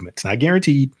improvements. And I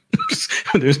guarantee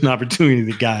there's an opportunity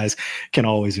that guys can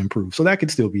always improve. So that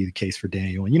could still be the case for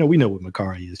Daniel. And, we know what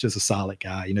McCarry is, just a solid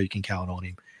guy. You can count on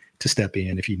him to step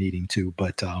in if you need him to,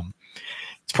 but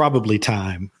it's probably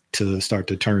time to start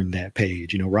to turn that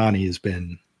page. Ronnie has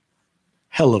been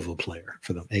hell of a player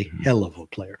for them, hell of a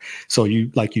player. So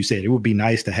like you said, it would be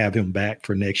nice to have him back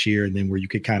for next year, and then where you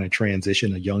could kind of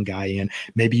transition a young guy in.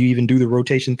 Maybe you even do the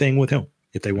rotation thing with him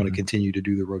if they want to continue to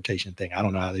do the rotation thing. I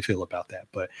don't know how they feel about that,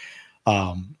 but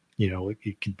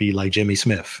it could be like Jimmy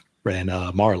Smith and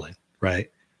Marlon,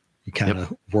 right? You kind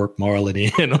of work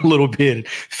Marlon in a little bit,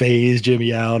 phase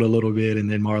Jimmy out a little bit, and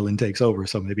then Marlon takes over.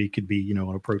 So maybe it could be, an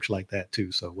approach like that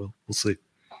too. So we'll see.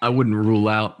 I wouldn't rule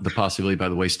out the possibility, by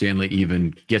the way, Stanley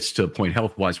even gets to a point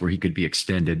health-wise where he could be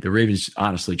extended. The Ravens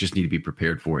honestly just need to be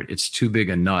prepared for it. It's too big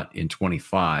a nut in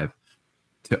 25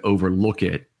 to overlook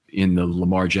it in the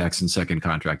Lamar Jackson second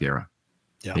contract era.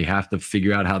 Yeah. They have to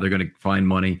figure out how they're going to find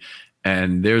money.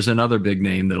 And there's another big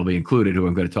name that'll be included who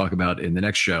I'm going to talk about in the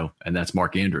next show, and that's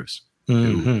Mark Andrews.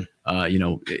 Who,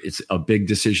 it's a big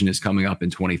decision is coming up in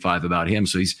 25 about him.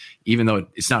 So he's, even though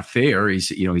it's not fair,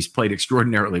 he's played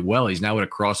extraordinarily well. He's now at a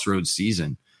crossroads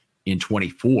season in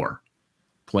 24,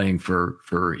 playing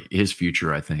for his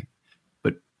future, I think.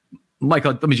 But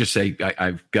Michael, let me just say,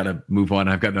 I've got to move on.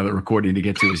 I've got another recording to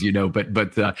get to, as you know, but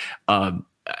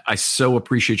I so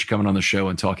appreciate you coming on the show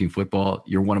and talking football.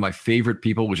 You're one of my favorite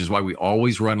people, which is why we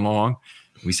always run long.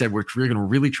 We said we're going to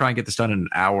really try and get this done in an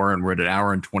hour, and we're at an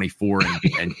hour and 24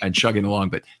 and chugging along.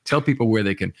 But tell people where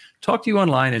they can talk to you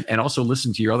online and also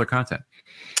listen to your other content.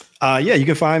 You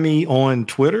can find me on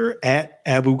Twitter at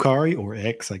Abukari, or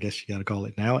X, I guess you got to call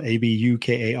it now,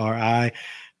 Abukari.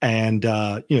 And,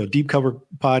 Deep Cover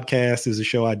Podcast is a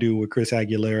show I do with Chris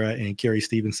Aguilera and Kerry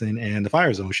Stevenson, and the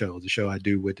Fire Zone Show is a show I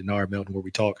do with Denard Melton, where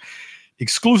we talk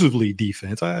exclusively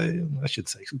defense. I should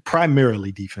say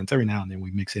primarily defense. Every now and then we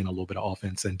mix in a little bit of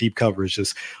offense, and Deep Cover is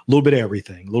just a little bit of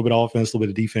everything, a little bit of offense, a little bit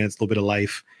of defense, a little bit of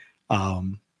life.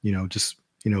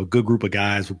 A good group of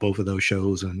guys with both of those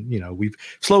shows. And, we've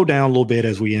slowed down a little bit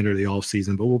as we enter the off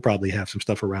season, but we'll probably have some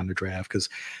stuff around the draft, because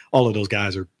all of those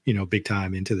guys are, big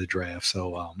time into the draft.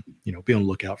 So, be on the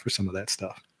lookout for some of that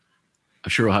stuff. I'm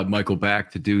sure I'll have Michael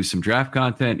back to do some draft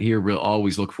content here. We'll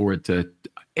always look forward to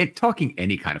talking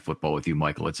any kind of football with you,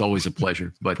 Michael. It's always a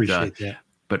pleasure. But appreciate that.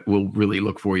 But we'll really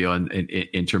look for you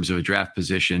in terms of a draft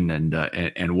position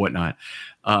and whatnot.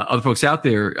 Other folks out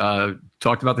there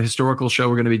talked about the historical show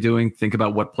we're going to be doing. Think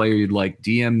about what player you'd like.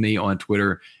 DM me on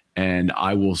Twitter, and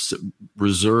I will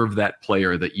reserve that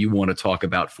player that you want to talk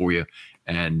about for you.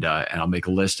 And I'll make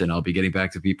a list, and I'll be getting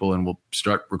back to people, and we'll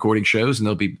start recording shows, and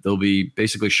they'll be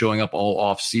basically showing up all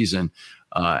off season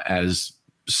as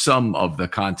some of the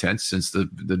content, since the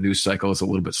news cycle is a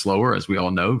little bit slower, as we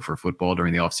all know, for football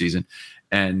during the off season.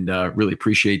 And really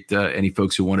appreciate any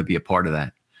folks who want to be a part of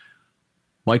that.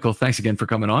 Michael, thanks again for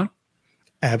coming on.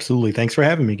 Absolutely. Thanks for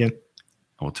having me again.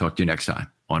 We'll talk to you next time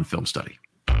on Film Study.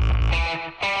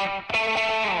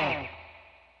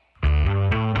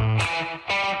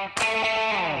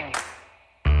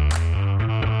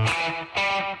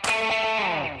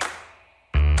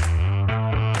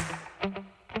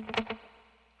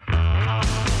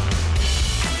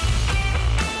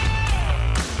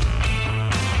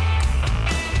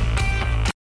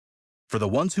 For the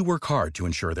ones who work hard to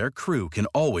ensure their crew can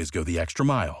always go the extra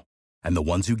mile, and the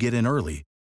ones who get in early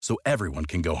so everyone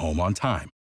can go home on time,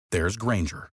 there's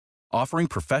Grainger, offering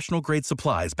professional-grade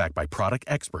supplies backed by product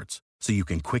experts so you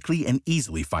can quickly and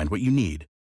easily find what you need.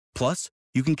 Plus,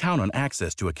 you can count on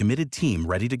access to a committed team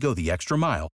ready to go the extra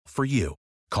mile for you.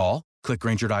 Call, click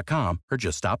Grainger.com, or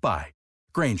just stop by.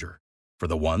 Grainger, for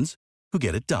the ones who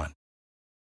get it done.